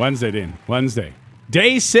 Wednesday, Dean. Wednesday.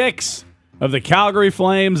 Day 6 of the Calgary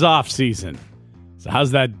Flames off-season. So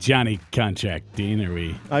how's that Johnny contract, Dean? Are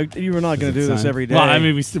we? You were not going to do this every day. Well, I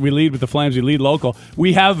mean, we lead with the Flames. We lead local.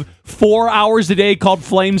 We have 4 hours a day called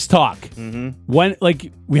Flames Talk. Mm-hmm. When,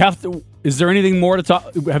 we have to. Is there anything more to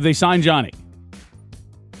talk? Have they signed Johnny?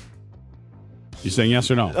 You saying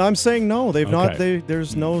yes or no? I'm saying no. They've not.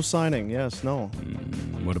 There's no signing. Yes, no.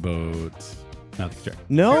 What about nothing?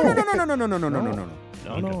 No.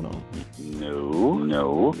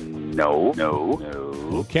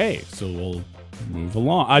 Okay, so we'll move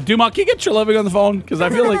along. Dumont, can you get Treliving on the phone? Because I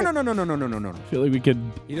feel like no. I feel like we could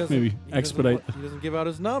maybe expedite. He doesn't give out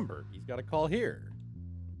his number. He's got to call here.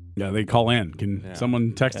 Yeah, they call in. Can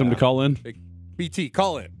someone text him to call in? BT,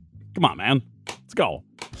 call in. Come on, man. Let's go.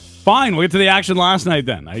 Fine, we'll get to the action last night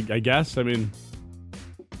then, I guess. I mean,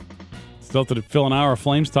 still have to fill an hour of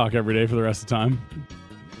Flames talk every day for the rest of the time.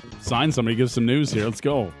 Sign somebody, give some news here. Let's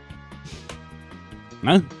go.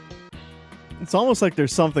 Huh? It's almost like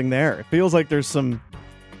there's something there. It feels like there's something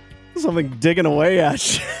digging away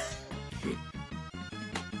at you.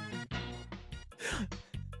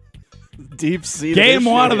 Deep-seated Game issue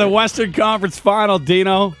 1 of the here. Western Conference Final,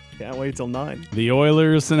 Dino. Can't wait till 9. The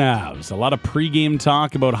Oilers and Avs. A lot of pregame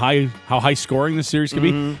talk about how high scoring the series could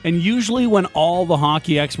be. And usually when all the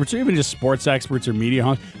hockey experts, or even just sports experts or media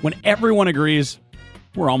honks, when everyone agrees,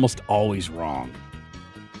 we're almost always wrong.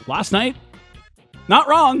 Last night, not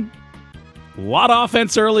wrong. A lot of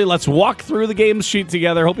offense early. Let's walk through the game sheet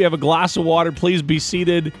together. Hope you have a glass of water. Please be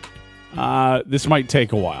seated. This might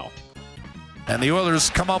take a while. And the Oilers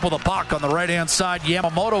come up with a puck on the right-hand side.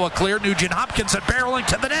 Yamamoto a clear. Nugent Hopkins barreling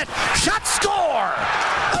to the net. Shot, score!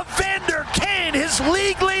 Evander Kane, his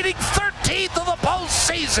league-leading 13th of the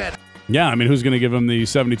postseason. Yeah, I mean, who's going to give him the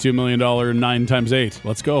 $72 million 9x8?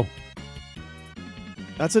 Let's go.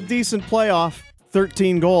 That's a decent playoff.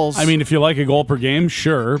 13 goals. I mean, if you like a goal per game,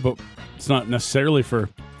 sure, but it's not necessarily for...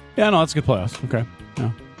 Yeah, no, that's good playoffs. Okay.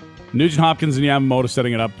 Yeah. Nugent Hopkins and Yamamoto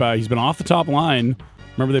setting it up. He's been off the top line.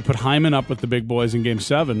 Remember, they put Hyman up with the big boys in Game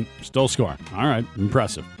 7. Still scoring. All right.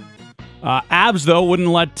 Impressive. Abs, though, wouldn't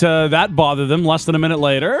let that bother them. Less than a minute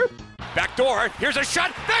later. Back door. Here's a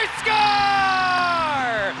shot. They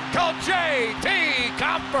score! Call J.T.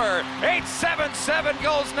 Comfer. 8-7-7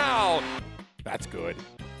 goes now. That's good.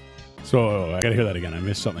 So, I got to hear that again. I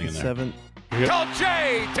missed something in there. 7. Call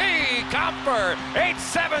J.T. Comfer.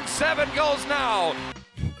 8-7-7 goes now.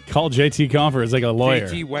 Call JT Comfer. It's like a lawyer.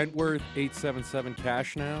 JT Wentworth, 877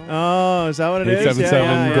 cash now. Oh, is that what it is?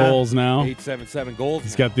 877 goals now. 877 goals.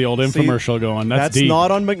 He's got the old infomercial going. That's deep.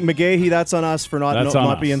 Not on McGahey. That's on us for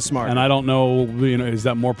not being smart. And I don't know, is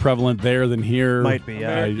that more prevalent there than here? Might be,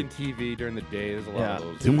 yeah. American TV during the day. There's a lot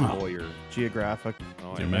of those lawyer. Geographic.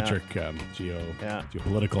 Geometric,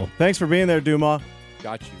 geopolitical. Thanks for being there, Duma.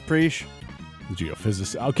 Got you. Preach.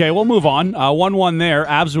 Geophysicist. Okay, we'll move on. 1-1 there.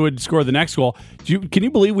 Avs would score the next goal. Can you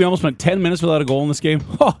believe we almost went 10 minutes without a goal in this game?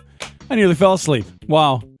 Oh, I nearly fell asleep.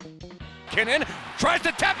 Wow. McKinnon tries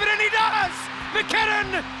to tap it, and he does!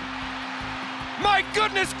 McKinnon! My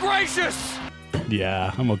goodness gracious!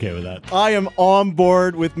 Yeah, I'm okay with that. I am on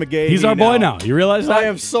board with McGahey. He's our boy now. You realize that? I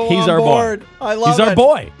am so He's on our board. Boy. I love it. He's our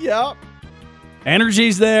boy. Yeah.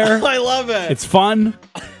 Energy's there. I love it. It's fun.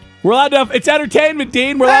 We're allowed to have, it's entertainment,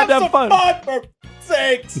 Dean. We're allowed to have fun. For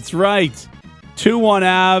sakes. That's right. 2-1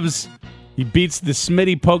 Avs. He beats the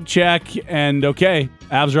Smitty poke check, and okay,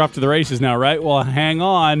 Avs are off to the races now, right? Well, hang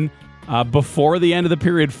on. Before the end of the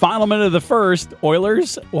period, final minute of the first,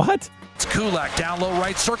 Oilers, what? It's Kulak down low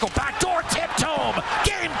right circle, backdoor tipped home,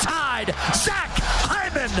 game tied. Zach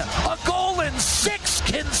Hyman, a goal in 6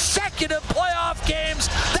 consecutive playoff games.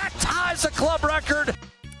 That ties a club record.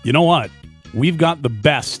 You know what? We've got the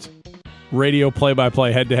best radio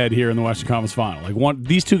play-by-play head-to-head here in the Western Conference Final.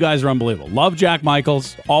 These two guys are unbelievable. Love Jack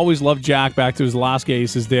Michaels. Always loved Jack back to his Alaska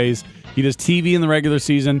Aces days. He does TV in the regular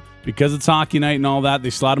season. Because it's hockey night and all that, they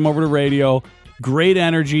slide him over to radio. Great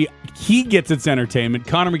energy. He gets its entertainment.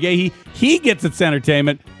 Connor McGahey, he gets its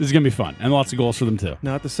entertainment. This is going to be fun. And lots of goals for them, too.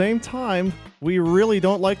 Now, at the same time, we really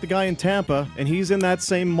don't like the guy in Tampa, and he's in that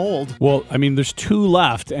same mold. Well, I mean, there's 2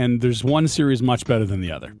 left, and there's one series much better than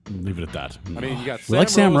the other. Leave it at that. I mean, you got we like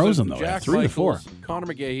Sam Rosen, though. Jack 3 to 4. Connor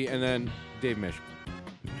McGahey, and then Dave Michigan.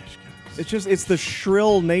 It's the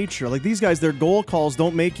shrill nature. Like, these guys, their goal calls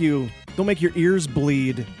don't make your ears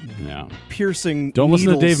bleed. Yeah. Piercing Don't needles.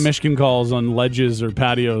 listen to Dave Michigan calls on ledges or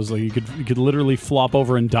patios. Like you could literally flop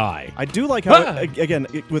over and die. I do like how, again,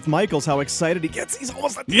 with Michaels, how excited he gets. He's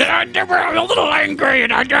almost like, I'm a little angry.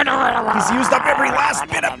 He's used up every last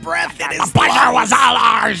bit of breath in his Fire was all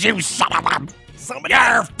ours, you son of a...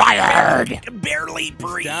 You're fired. Barely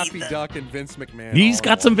breathe. Daffy Duck and Vince McMahon. He's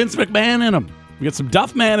got some Vince McMahon in him. We got some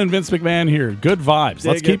Duff Man and Vince McMahon here. Good vibes.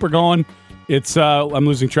 Let's keep her going. It's I'm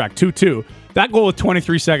losing track. 2-2. That goal with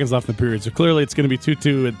 23 seconds left in the period, so clearly it's going to be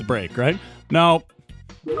 2-2 at the break, right? No.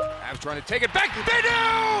 Avs trying to take it back. They do!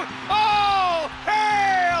 Oh,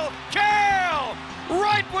 hail, Cale!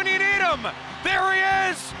 Right when you need him. There he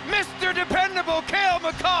is, Mr. Dependable Cale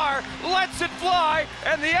Makar lets it fly,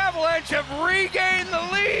 and the Avalanche have regained the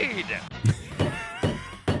lead.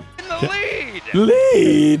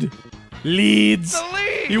 Leads. The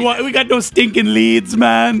lead. We got no stinking leads,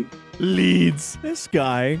 man. Leads. This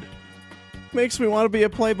guy makes me want to be a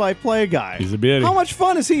play-by-play guy. He's a beauty. How much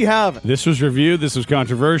fun is he having? This was reviewed. This was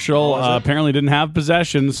controversial. Apparently didn't have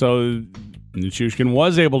possession, so Nichushkin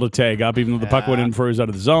was able to tag up, even though the puck went in before he was out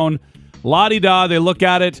of the zone. La-di-da, they look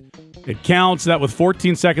at it. It counts. That with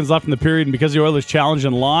 14 seconds left in the period, and because the Oilers challenged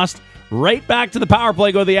and lost, right back to the power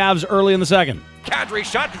play go the Avs early in the second. Kadri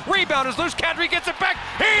shot. Rebound is loose. Kadri gets it back.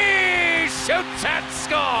 He shoots and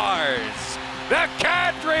scores. The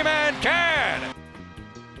Kadri man can.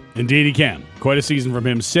 Indeed he can. Quite a season from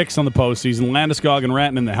him. 6 on the postseason. Landeskog and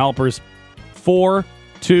Rantanen, the helpers.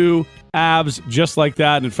 4-2 Avs, just like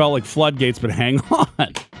that, and it felt like floodgates, but hang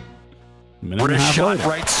on. Wrist shot,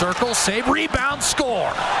 right circle, save, rebound,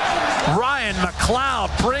 score. Ryan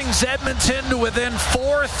McLeod brings Edmonton to within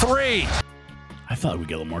 4-3. I thought we'd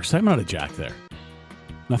get a little more excitement out of Jack there.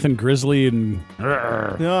 Nothing grisly and...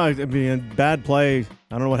 No, I mean, bad play. I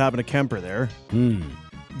don't know what happened to Kemper there.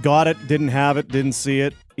 Got it, didn't have it, didn't see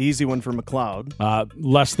it. Easy one for McLeod.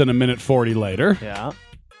 Less than a minute 40 later. Yeah.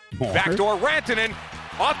 More. Backdoor Rantanen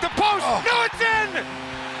off the post. Oh. No, it's in.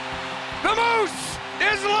 The Moose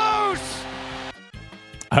is loose.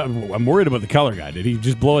 I'm worried about the color guy. Did he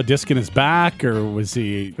just blow a disc in his back, or was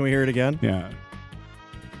he... Can we hear it again? Yeah.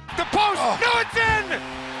 The post. Oh. No, it's in.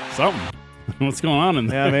 Something. What's going on in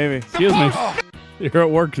there? Yeah, maybe. Excuse me. You're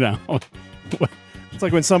at work now. It's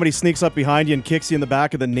like when somebody sneaks up behind you and kicks you in the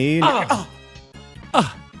back of the knee. And Up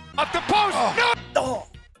the post. No.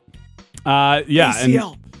 Yeah.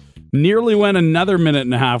 ACL. And nearly went another minute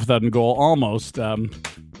and a half without a goal. Almost.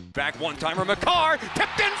 Back one-timer, Makar.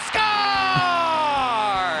 Tipped in, score!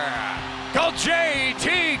 Call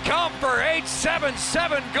J.T. Compher.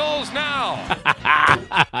 8-7 goals now.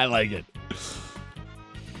 I like it.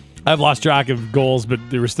 I've lost track of goals, but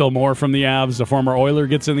there were still more from the Avs. A former Oiler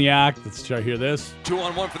gets in the act. Let's try to hear this.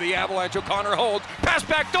 2-on-1 for the Avalanche. O'Connor holds. Pass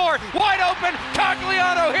back door. Wide open.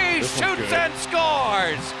 Cogliano. He shoots and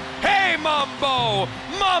scores. Hey, Mumbo.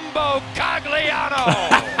 Mumbo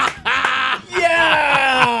Cogliano.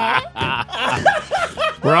 Yeah!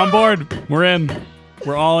 We're on board. We're in.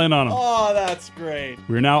 We're all in on him. Oh, that's great.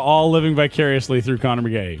 We're now all living vicariously through Connor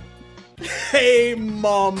McGahey. Hey,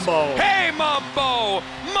 Mumbo. Hey, Mumbo.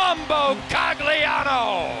 Mumbo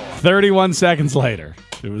Cogliano. 31 seconds later.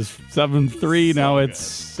 It was 7-3. Now it's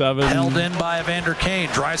 7. Held in by Evander Kane.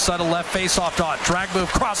 Draisaitl left face-off dot. Drag move,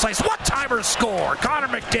 cross ice. One-timer score. Connor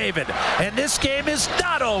McDavid. And this game is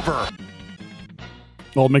not over.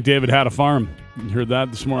 Old McDavid had a farm. You heard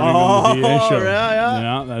that this morning on the DA show.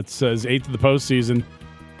 Yeah. That says 8th of the postseason.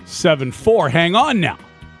 7-4. Hang on now.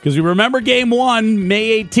 Because we remember game 1,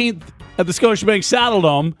 May 18th at the Scotiabank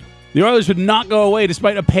Saddledome. The Oilers would not go away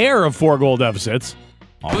despite a pair of 4-goal deficits.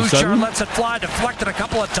 All of a Bouchard sudden, lets it fly, deflected a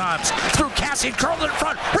couple of times. Through Cassie, curled in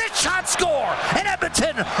front. Rich shot, score. And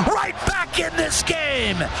Edmonton right back in this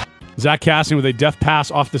game. Zach Kassian with a deft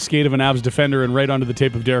pass off the skate of an Avs defender and right onto the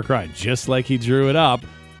tape of Derek Ryan. Just like he drew it up.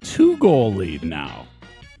 2-goal lead now.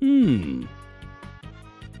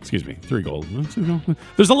 Excuse me, 3 goals.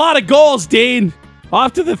 There's a lot of goals, Dean.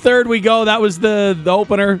 Off to the third we go. That was the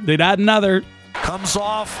opener. They'd add another. Comes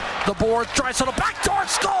off the board. Draisaitl backdoor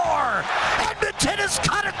score. Edmonton has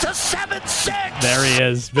cut it to 7-6. There he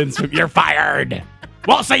is. Vince, you're fired.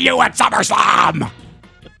 We'll see you at SummerSlam.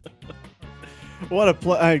 What a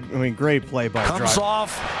play. I mean, great play by Comes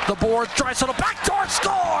off the board. Draisaitl backdoor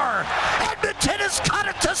score. Edmonton has cut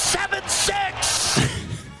it to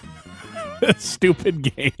 7-6.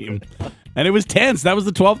 Stupid game. And it was tense. That was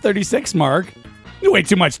the 12:36 mark. Way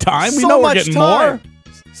too much time. We So know we're much getting time. more.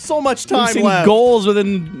 So much We've time seen left. goals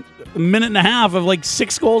within a minute and a half of like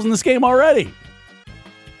 6 goals in this game already.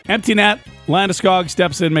 Empty net. Landeskog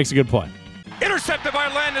steps in, makes a good play. Intercepted by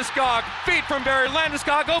Landeskog. Feed from Barry.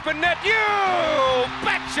 Landeskog, open net. You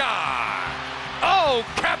betcha! Oh,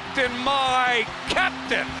 Captain, my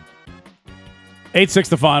Captain! 8-6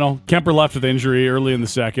 the final. Kemper left with injury early in the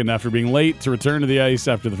second after being late to return to the ice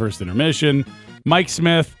after the first intermission. Mike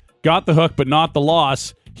Smith got the hook but not the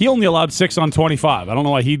loss. He only allowed 6 on 25. I don't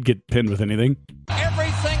know why he'd get pinned with anything.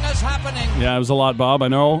 Everything is happening. Yeah, it was a lot, Bob. I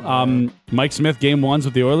know. Mike Smith, game 1s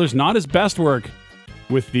with the Oilers. Not his best work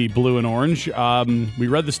with the blue and orange. We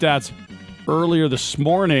read the stats. earlier this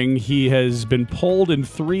morning. He has been pulled in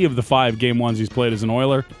 3 of the 5 game ones he's played as an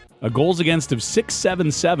Oiler. A goals against of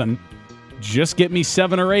 6.77. Just get me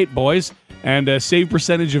 7 or 8, boys. And a save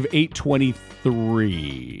percentage of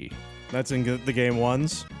 .823. That's in the game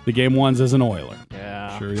ones? The game ones as an Oiler.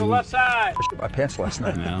 Yeah. Sure. The left side. My pants last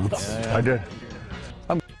night. No, I did.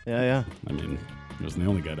 Yeah. I mean, he wasn't the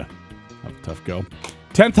only guy to have a tough go.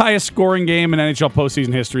 10th highest scoring game in NHL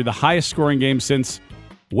postseason history. The highest scoring game since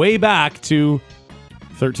way back to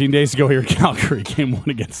 13 days ago here in Calgary. Game 1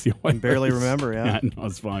 against the Oilers. I barely remember, yeah. Yeah, no,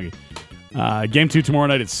 it's foggy. Game 2 tomorrow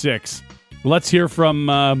night at 6. Let's hear from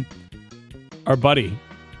our buddy,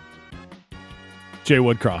 Jay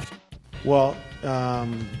Woodcroft. Well,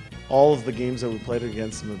 all of the games that we played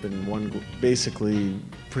against them have been basically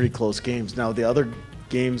pretty close games. Now, the other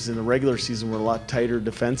games in the regular season were a lot tighter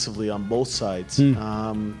defensively on both sides.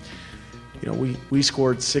 We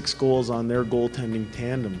scored 6 goals on their goaltending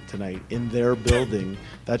tandem tonight in their building.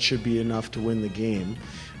 That should be enough to win the game.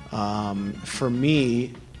 For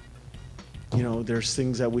me, there's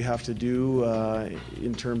things that we have to do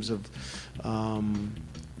in terms of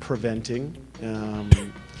preventing.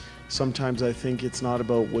 Sometimes I think it's not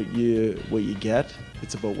about what you get;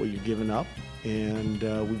 it's about what you're giving up, and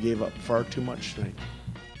we gave up far too much tonight.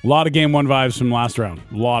 A lot of Game 1 vibes from last round.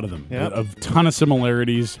 A lot of them. Yep. A ton of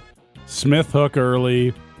similarities. Smith hook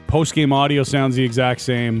early. Post-game audio sounds the exact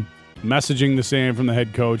same. Messaging the same from the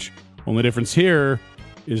head coach. Only difference here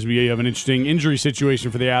is we have an interesting injury situation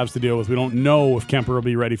for the Avs to deal with. We don't know if Kemper will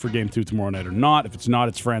be ready for Game 2 tomorrow night or not. If it's not,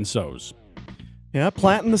 it's Francouz. Yeah,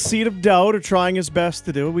 planting the seed of doubt or trying his best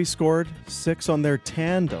to do it. We scored 6 on their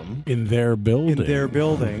tandem. In their building.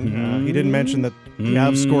 He didn't mention that the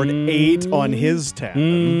Avs scored 8 on his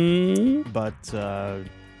tandem. But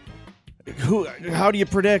how do you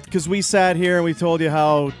predict? Because we sat here and we told you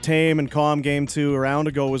how tame and calm Game 2 a round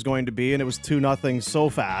ago was going to be, and it was 2-0 so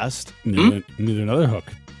fast. Neither another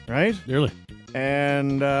hook. Right? Nearly.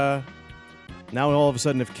 And now all of a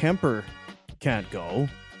sudden, if Kemper can't go...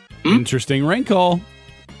 Interesting wrinkle.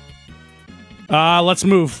 Let's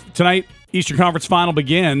move. Tonight, Eastern Conference Final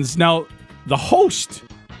begins. Now, the host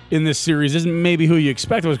in this series isn't maybe who you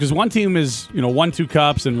expect it was, because one team is, won 2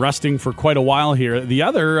 cups and resting for quite a while here. The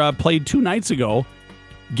other played 2 nights ago.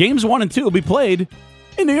 Games 1 and 2 will be played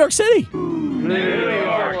in New York City. New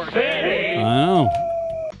York City. I know.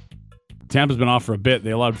 Tampa's been off for a bit.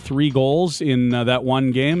 They allowed 3 goals in that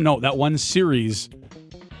one game. No, that one series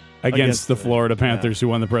against the Florida Panthers, who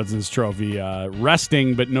won the President's Trophy.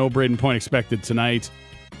 Resting, but no Braden Point expected tonight.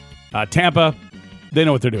 Tampa, they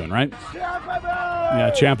know what they're doing, right? Tampa Bay!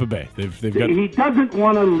 Yeah, Tampa Bay. They've got. He doesn't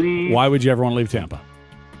want to leave. Why would you ever want to leave Tampa?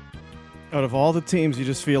 Out of all the teams, you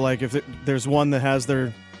just feel like if there's one that has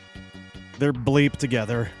their bleep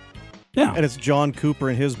together, and it's John Cooper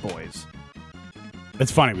and his boys.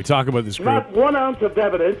 It's funny. We talk about this group. Not 1 ounce of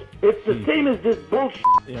evidence. It's the same as this bullshit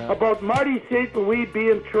about Marty St. Louis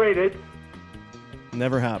being traded.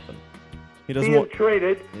 Never happened. He doesn't being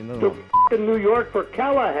traded to f***ing New York for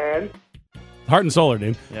Callahan. Heart and solar,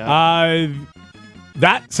 dude. Yeah.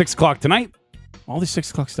 That 6 o'clock tonight. All these 6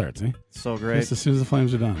 o'clock starts, eh? So great. Just as soon as the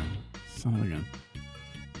Flames are done. Son of a gun.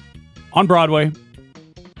 On Broadway.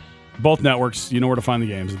 Both networks. You know where to find the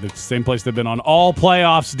games. It's the same place they've been on all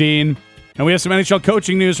playoffs, Dean. And we have some NHL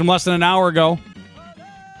coaching news from less than an hour ago.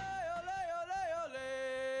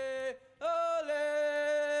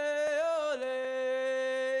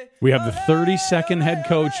 We have the 32nd head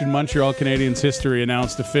coach in Montreal Canadiens history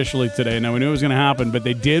announced officially today. Now, we knew it was going to happen, but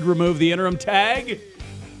they did remove the interim tag.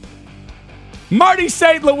 Marty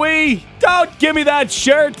St. Louis, don't give me that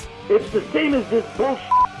shirt. It's the same as this bullshit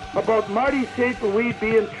about Marty St. Louis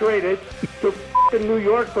being traded to f***ing New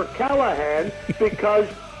York for Callahan because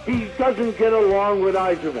he doesn't get along with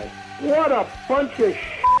Yzerman. What a bunch of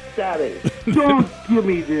shit that is. Don't give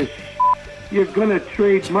me this shit. You're going to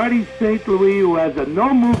trade Marty St. Louis, who has a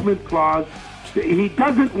no-movement clause. He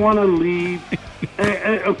doesn't want to leave.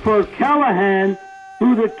 For Callahan,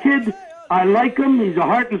 who the kid, I like him. He's a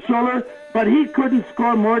heart and soul, but he couldn't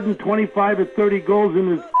score more than 25 or 30 goals in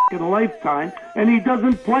his f***ing lifetime, and he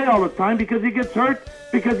doesn't play all the time because he gets hurt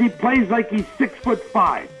because he plays like he's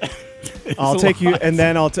 6'5". I'll take you, and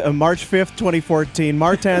then March 5th, 2014,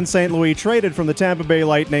 Martin St. Louis traded from the Tampa Bay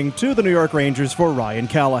Lightning to the New York Rangers for Ryan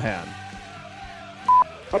Callahan.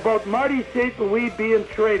 About Marty St. Louis being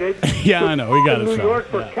traded I know. We got it. New York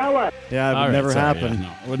for Callahan. Yeah, it would never happen. Yeah,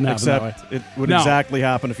 no, it wouldn't happen Except that way. it would exactly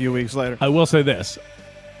happen a few weeks later. I will say this.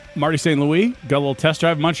 Marty St. Louis got a little test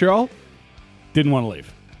drive in Montreal. Didn't want to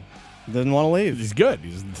leave. Didn't want to leave. He's good.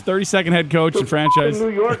 He's the 32nd head coach in franchise. New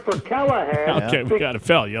York for Callahan. Okay, we got it.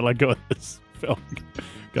 Phil, you let go of this. Phil,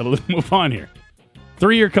 Got to move on here.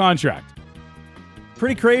 3-year contract.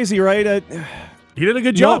 Pretty crazy, right? He did a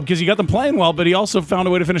good job because he got them playing well, but he also found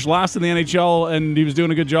a way to finish last in the NHL, and he was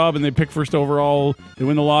doing a good job, and they picked first overall. They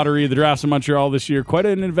win the lottery, the drafts in Montreal this year. Quite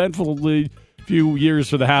an eventful few years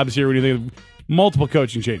for the Habs here when you think of multiple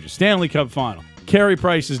coaching changes. Stanley Cup final. Carey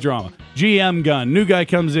Price's drama. GM gun. New guy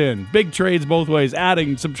comes in. Big trades both ways.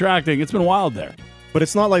 Adding, subtracting. It's been wild there. But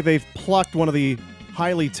it's not like they've plucked one of the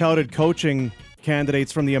highly touted coaching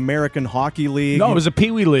candidates from the American Hockey League. No, it was a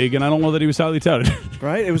Pee Wee League, and I don't know that he was highly touted.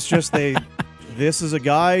 Right? It was just this is a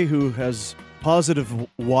guy who has positive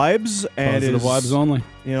vibes and positive vibes only.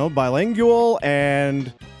 Bilingual,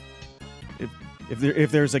 and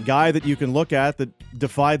if there's a guy that you can look at that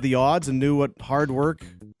defied the odds and knew what hard work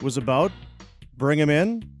was about, bring him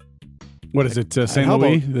in. What is it, St.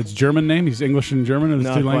 Louis? That's German name? He's English and German in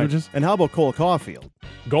his two languages? And how about Cole Caulfield?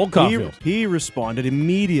 Gold Caulfield. He responded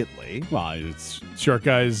immediately. Well, it's Short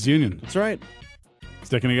Guys Union. That's right.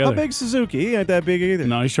 Sticking together. How big's Suzuki? He ain't that big either.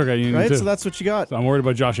 No, he's Short Guy Union right? too. So that's what you got. So I'm worried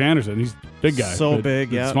about Josh Anderson. He's a big guy. So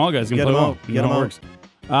big, yeah. Small guys can Get play him well. out. Get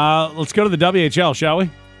him out. Let's go to the WHL, shall we?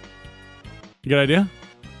 Good idea?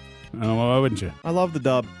 Why wouldn't you? I love the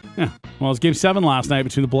dub. Yeah. Well, it was Game 7 last night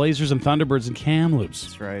between the Blazers and Thunderbirds in Kamloops.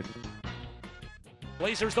 That's right.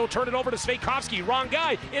 Blazers, though, turn it over to Svejkovsky. Wrong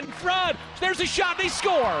guy in front. There's a shot. They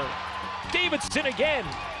score. Davidson again.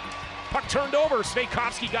 Puck turned over.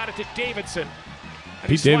 Svejkovsky got it to Davidson. And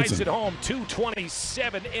he slides it home.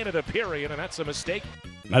 2:27 into the period, and that's a mistake.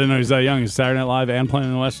 I didn't know he was that young. He's Saturday Night Live and playing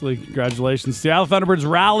in the West League. Congratulations. Seattle Thunderbirds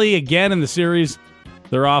rally again in the series.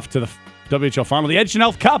 They're off to the WHL final. The Ed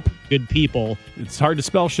Schnelf Cup. Good people. It's hard to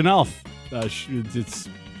spell Schnelf. It's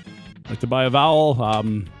like to buy a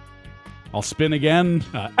vowel. I'll spin again.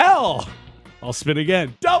 L. I'll spin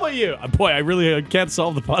again. W. Boy, I really can't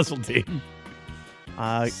solve the puzzle, team.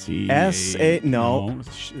 S-A. No.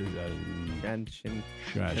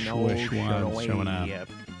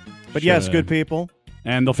 But yes, good people.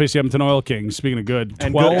 And they'll face the Edmonton Oil Kings. Speaking of good,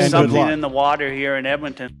 12 and something in the water here in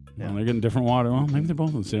Edmonton. Well, they're getting different water. Well, maybe they're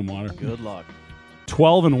both in the same water. Good luck.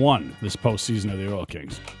 12-1 this postseason of the Oil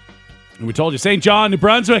Kings. And we told you, St. John, New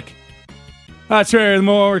Brunswick. That's where the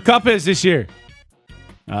more Cup is this year.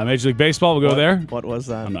 Major League Baseball will go there. What was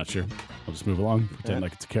that? I'm not sure. I'll just move along. Pretend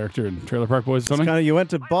like it's a character in Trailer Park Boys or something. It's you went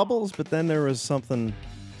to Bubbles, but then there was something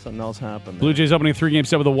else happened. Blue Jays opening a 3-game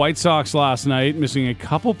set with the White Sox last night, missing a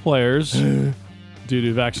couple players due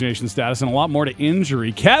to vaccination status and a lot more to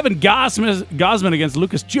injury. Kevin Gausman against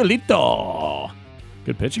Lucas Giolito.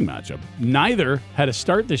 Good pitching matchup. Neither had a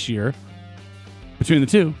start this year between the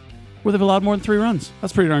two where they've allowed more than 3 runs.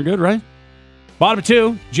 That's pretty darn good, right? Bottom of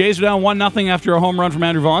 2, Jays are down 1-0 after a home run from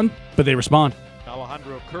Andrew Vaughn, but they respond.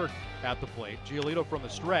 Alejandro Kirk at the plate. Giolito from the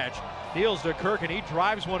stretch. Deals to Kirk, and he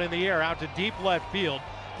drives one in the air out to deep left field.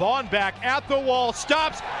 Vaughn back at the wall.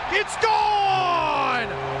 Stops. It's gone!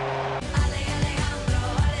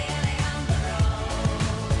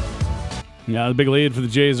 Yeah, the big lead for the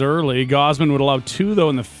Jays early. Gausman would allow 2, though,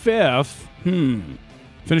 in the 5th.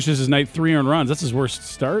 Finishes his night 3 earned runs. That's his worst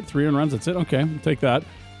start. 3 earned runs. That's it. Okay, we'll take that.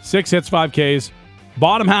 6 hits, 5 Ks.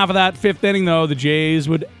 Bottom half of that 5th inning, though, the Jays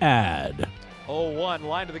would add. 0-1,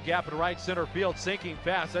 line to the gap in right center field, sinking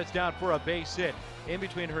fast. That's down for a base hit. In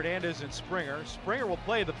between Hernandez and Springer. Springer will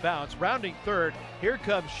play the bounce. Rounding third. Here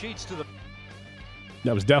comes Sheets to the...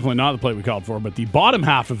 That was definitely not the play we called for, but the bottom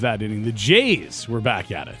half of that inning, the Jays were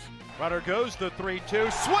back at it. Runner goes the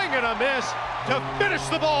 3-2. Swing and a miss to finish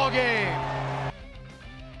the ball game.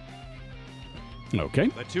 Okay.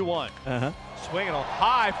 The 2-1. Swinging a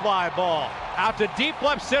high fly ball out to deep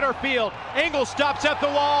left center field. Engel stops at the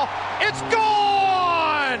wall. It's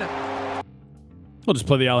gone! We'll just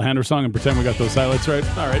play the Alejandro song and pretend we got those highlights right.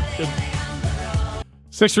 All right, good.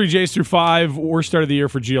 6-3 Jays through 5. Worst start of the year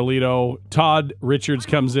for Giolito. Todd Richards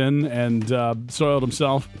comes in and soiled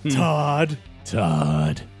himself. Todd.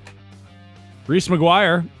 Reese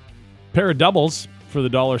McGuire, pair of doubles for the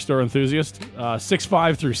dollar store enthusiast.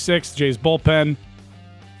 6-5 through 6. Jays bullpen.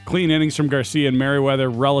 Clean innings from Garcia and Merriweather,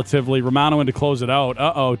 relatively. Romano in to close it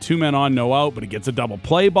out. 2 men on, no out, but he gets a double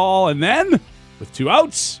play ball. And then, with 2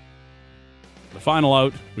 outs, the final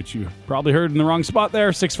out, which you probably heard in the wrong spot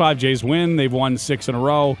there, 6-5 Jays win. They've won 6 in a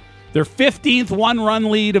row. Their 15th one-run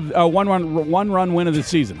lead of one-run win of the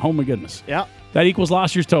season. Oh, my goodness. Yeah. That equals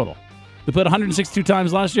last year's total. They played 162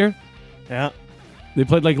 times last year. Yeah. They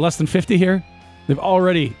played like less than 50 here. They've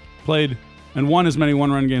already played and won as many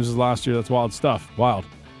one-run games as last year. That's wild stuff. Wild.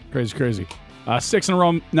 Crazy. 6 in a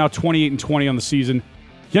row, now 28-20 on the season.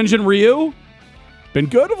 Hyunjin Ryu, been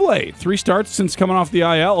good of late. 3 starts since coming off the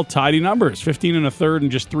IL. Tidy numbers. 15 and a third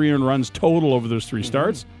and just 3 earned runs total over those 3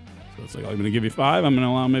 starts. So it's like, I'm going to give you 5. I'm going to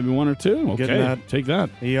allow maybe 1 or 2. Okay, take that.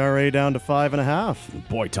 ERA down to 5.5.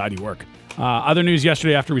 Boy, tidy work. Other news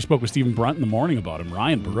yesterday after we spoke with Stephen Brunt in the morning about him,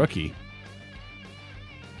 Ryan Barucki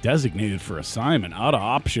designated for assignment, out of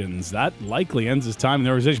options. That likely ends his time in the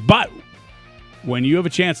organization. But when you have a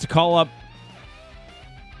chance to call up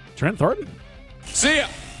Trent Thornton. See ya.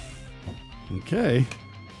 Okay.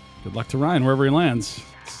 Good luck to Ryan wherever he lands.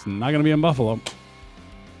 It's not going to be in Buffalo.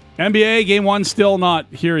 NBA Game 1 still not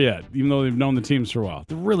here yet, even though they've known the teams for a while.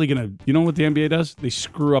 They're really going to, you know what the NBA does? They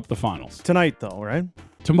screw up the finals. Tonight, though, right?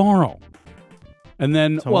 Tomorrow. And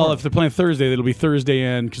then, well, if they're playing Thursday, it'll be Thursday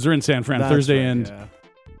and, because they're in San Fran, Thursday and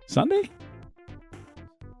Sunday?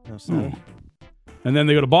 No, Sunday. And then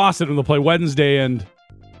they go to Boston and they'll play Wednesday and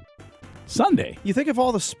Sunday. You think of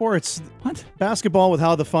all the sports, basketball with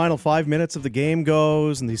how the final 5 minutes of the game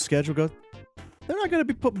goes and the schedule goes, they're not going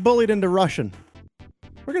to be bullied into rushing.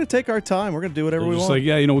 We're going to take our time. We're going to do whatever we want. Like,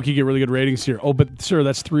 we could get really good ratings here. Oh, but sir,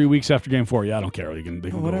 that's 3 weeks after Game 4. Yeah, I don't care. They can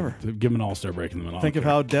whatever. Give them an all-star break in the middle. Think of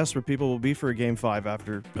how desperate people will be for a Game 5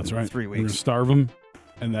 after 3 weeks. We're going to starve them,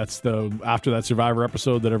 and that's after that Survivor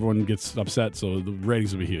episode that everyone gets upset, so the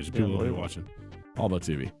ratings will be huge. People will be watching. All about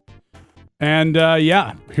TV. And,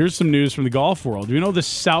 here's some news from the golf world. Do you know the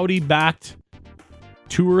Saudi-backed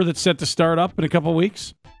tour that's set to start up in a couple of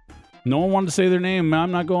weeks? No one wanted to say their name. I'm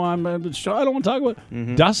not going. I don't want to talk about it.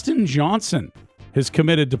 Mm-hmm. Dustin Johnson has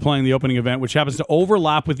committed to playing the opening event, which happens to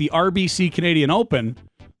overlap with the RBC Canadian Open.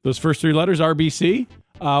 Those first 3 letters, RBC.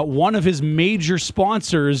 One of his major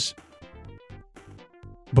sponsors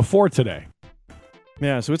before today.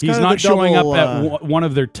 Yeah, so he's not showing up at one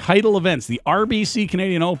of their title events, the RBC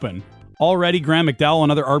Canadian Open. Already, Graham McDowell,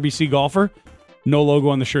 another RBC golfer, no logo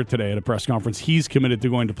on the shirt today at a press conference. He's committed to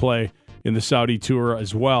going to play in the Saudi tour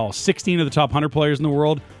as well. 16 of the top 100 players in the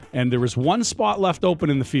world, and there was 1 spot left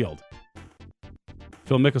open in the field.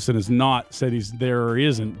 Phil Mickelson has not said he's there or he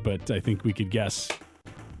isn't, but I think we could guess,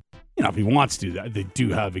 if he wants to, they do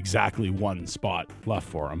have exactly 1 spot left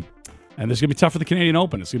for him. And this is going to be tough for the Canadian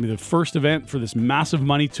Open. It's going to be the first event for this massive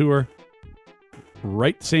money tour,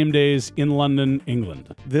 right the same days in London,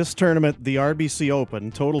 England. This tournament, the RBC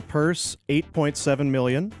Open, total purse, $8.7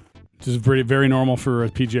 million. Which is very normal for a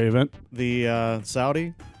PGA event. The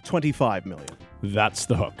Saudi, $25 million. That's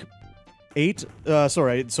the hook.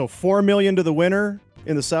 So $4 million to the winner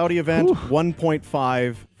in the Saudi event,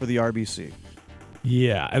 1.5 for the RBC.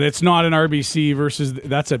 Yeah, and it's not an RBC versus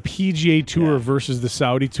that's a PGA Tour versus the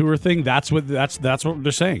Saudi Tour thing. That's what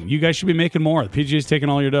they're saying. You guys should be making more. The PGA's taking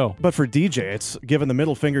all your dough. But for DJ, it's giving the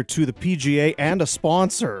middle finger to the PGA and a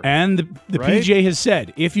sponsor. And the PGA has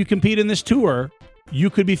said, if you compete in this tour, you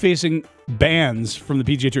could be facing bans from the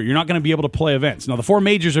PGA Tour. You're not going to be able to play events. Now, the 4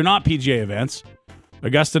 majors are not PGA events.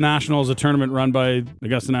 Augusta National is a tournament run by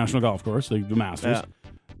Augusta National Golf Course, the Masters. Yeah.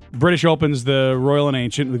 British Open's the Royal and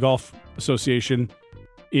Ancient, the Golf Association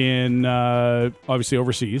in, obviously,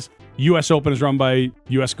 overseas. U.S. Open is run by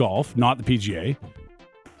U.S. Golf, not the PGA.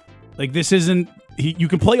 Like, this isn't... you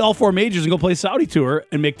can play all 4 majors and go play Saudi Tour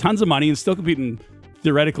and make tons of money and still compete in,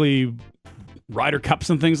 theoretically... Ryder Cups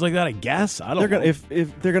and things like that, I guess. I don't know. If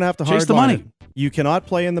they're going to have to chase the money. You cannot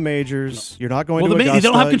play in the majors. You're not going to Augusta. They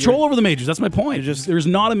don't have control over the majors. That's my point. There's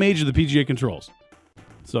not a major the PGA controls.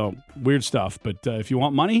 So, weird stuff. But if you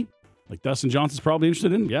want money, like Dustin Johnson's probably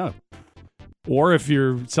interested in, yeah. Or if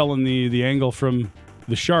you're selling the angle from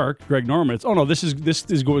the Shark, Greg Norman, it's, this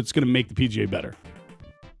is what's going to make the PGA better.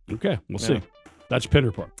 Okay, we'll see. That's your Pin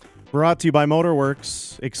Report. Brought to you by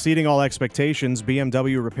Motorworks. Exceeding all expectations,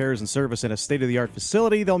 BMW repairs and service in a state-of-the-art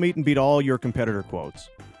facility. They'll meet and beat all your competitor quotes.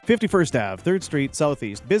 51st Ave, 3rd Street,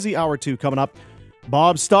 Southeast. Busy hour 2 coming up.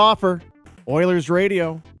 Bob Stauffer, Oilers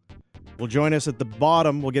Radio, will join us at the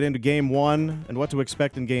bottom. We'll get into Game 1 and what to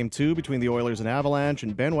expect in Game 2 between the Oilers and Avalanche.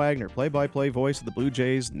 And Ben Wagner, play-by-play voice of the Blue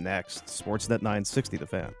Jays, next. Sportsnet 960, The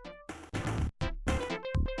Fan.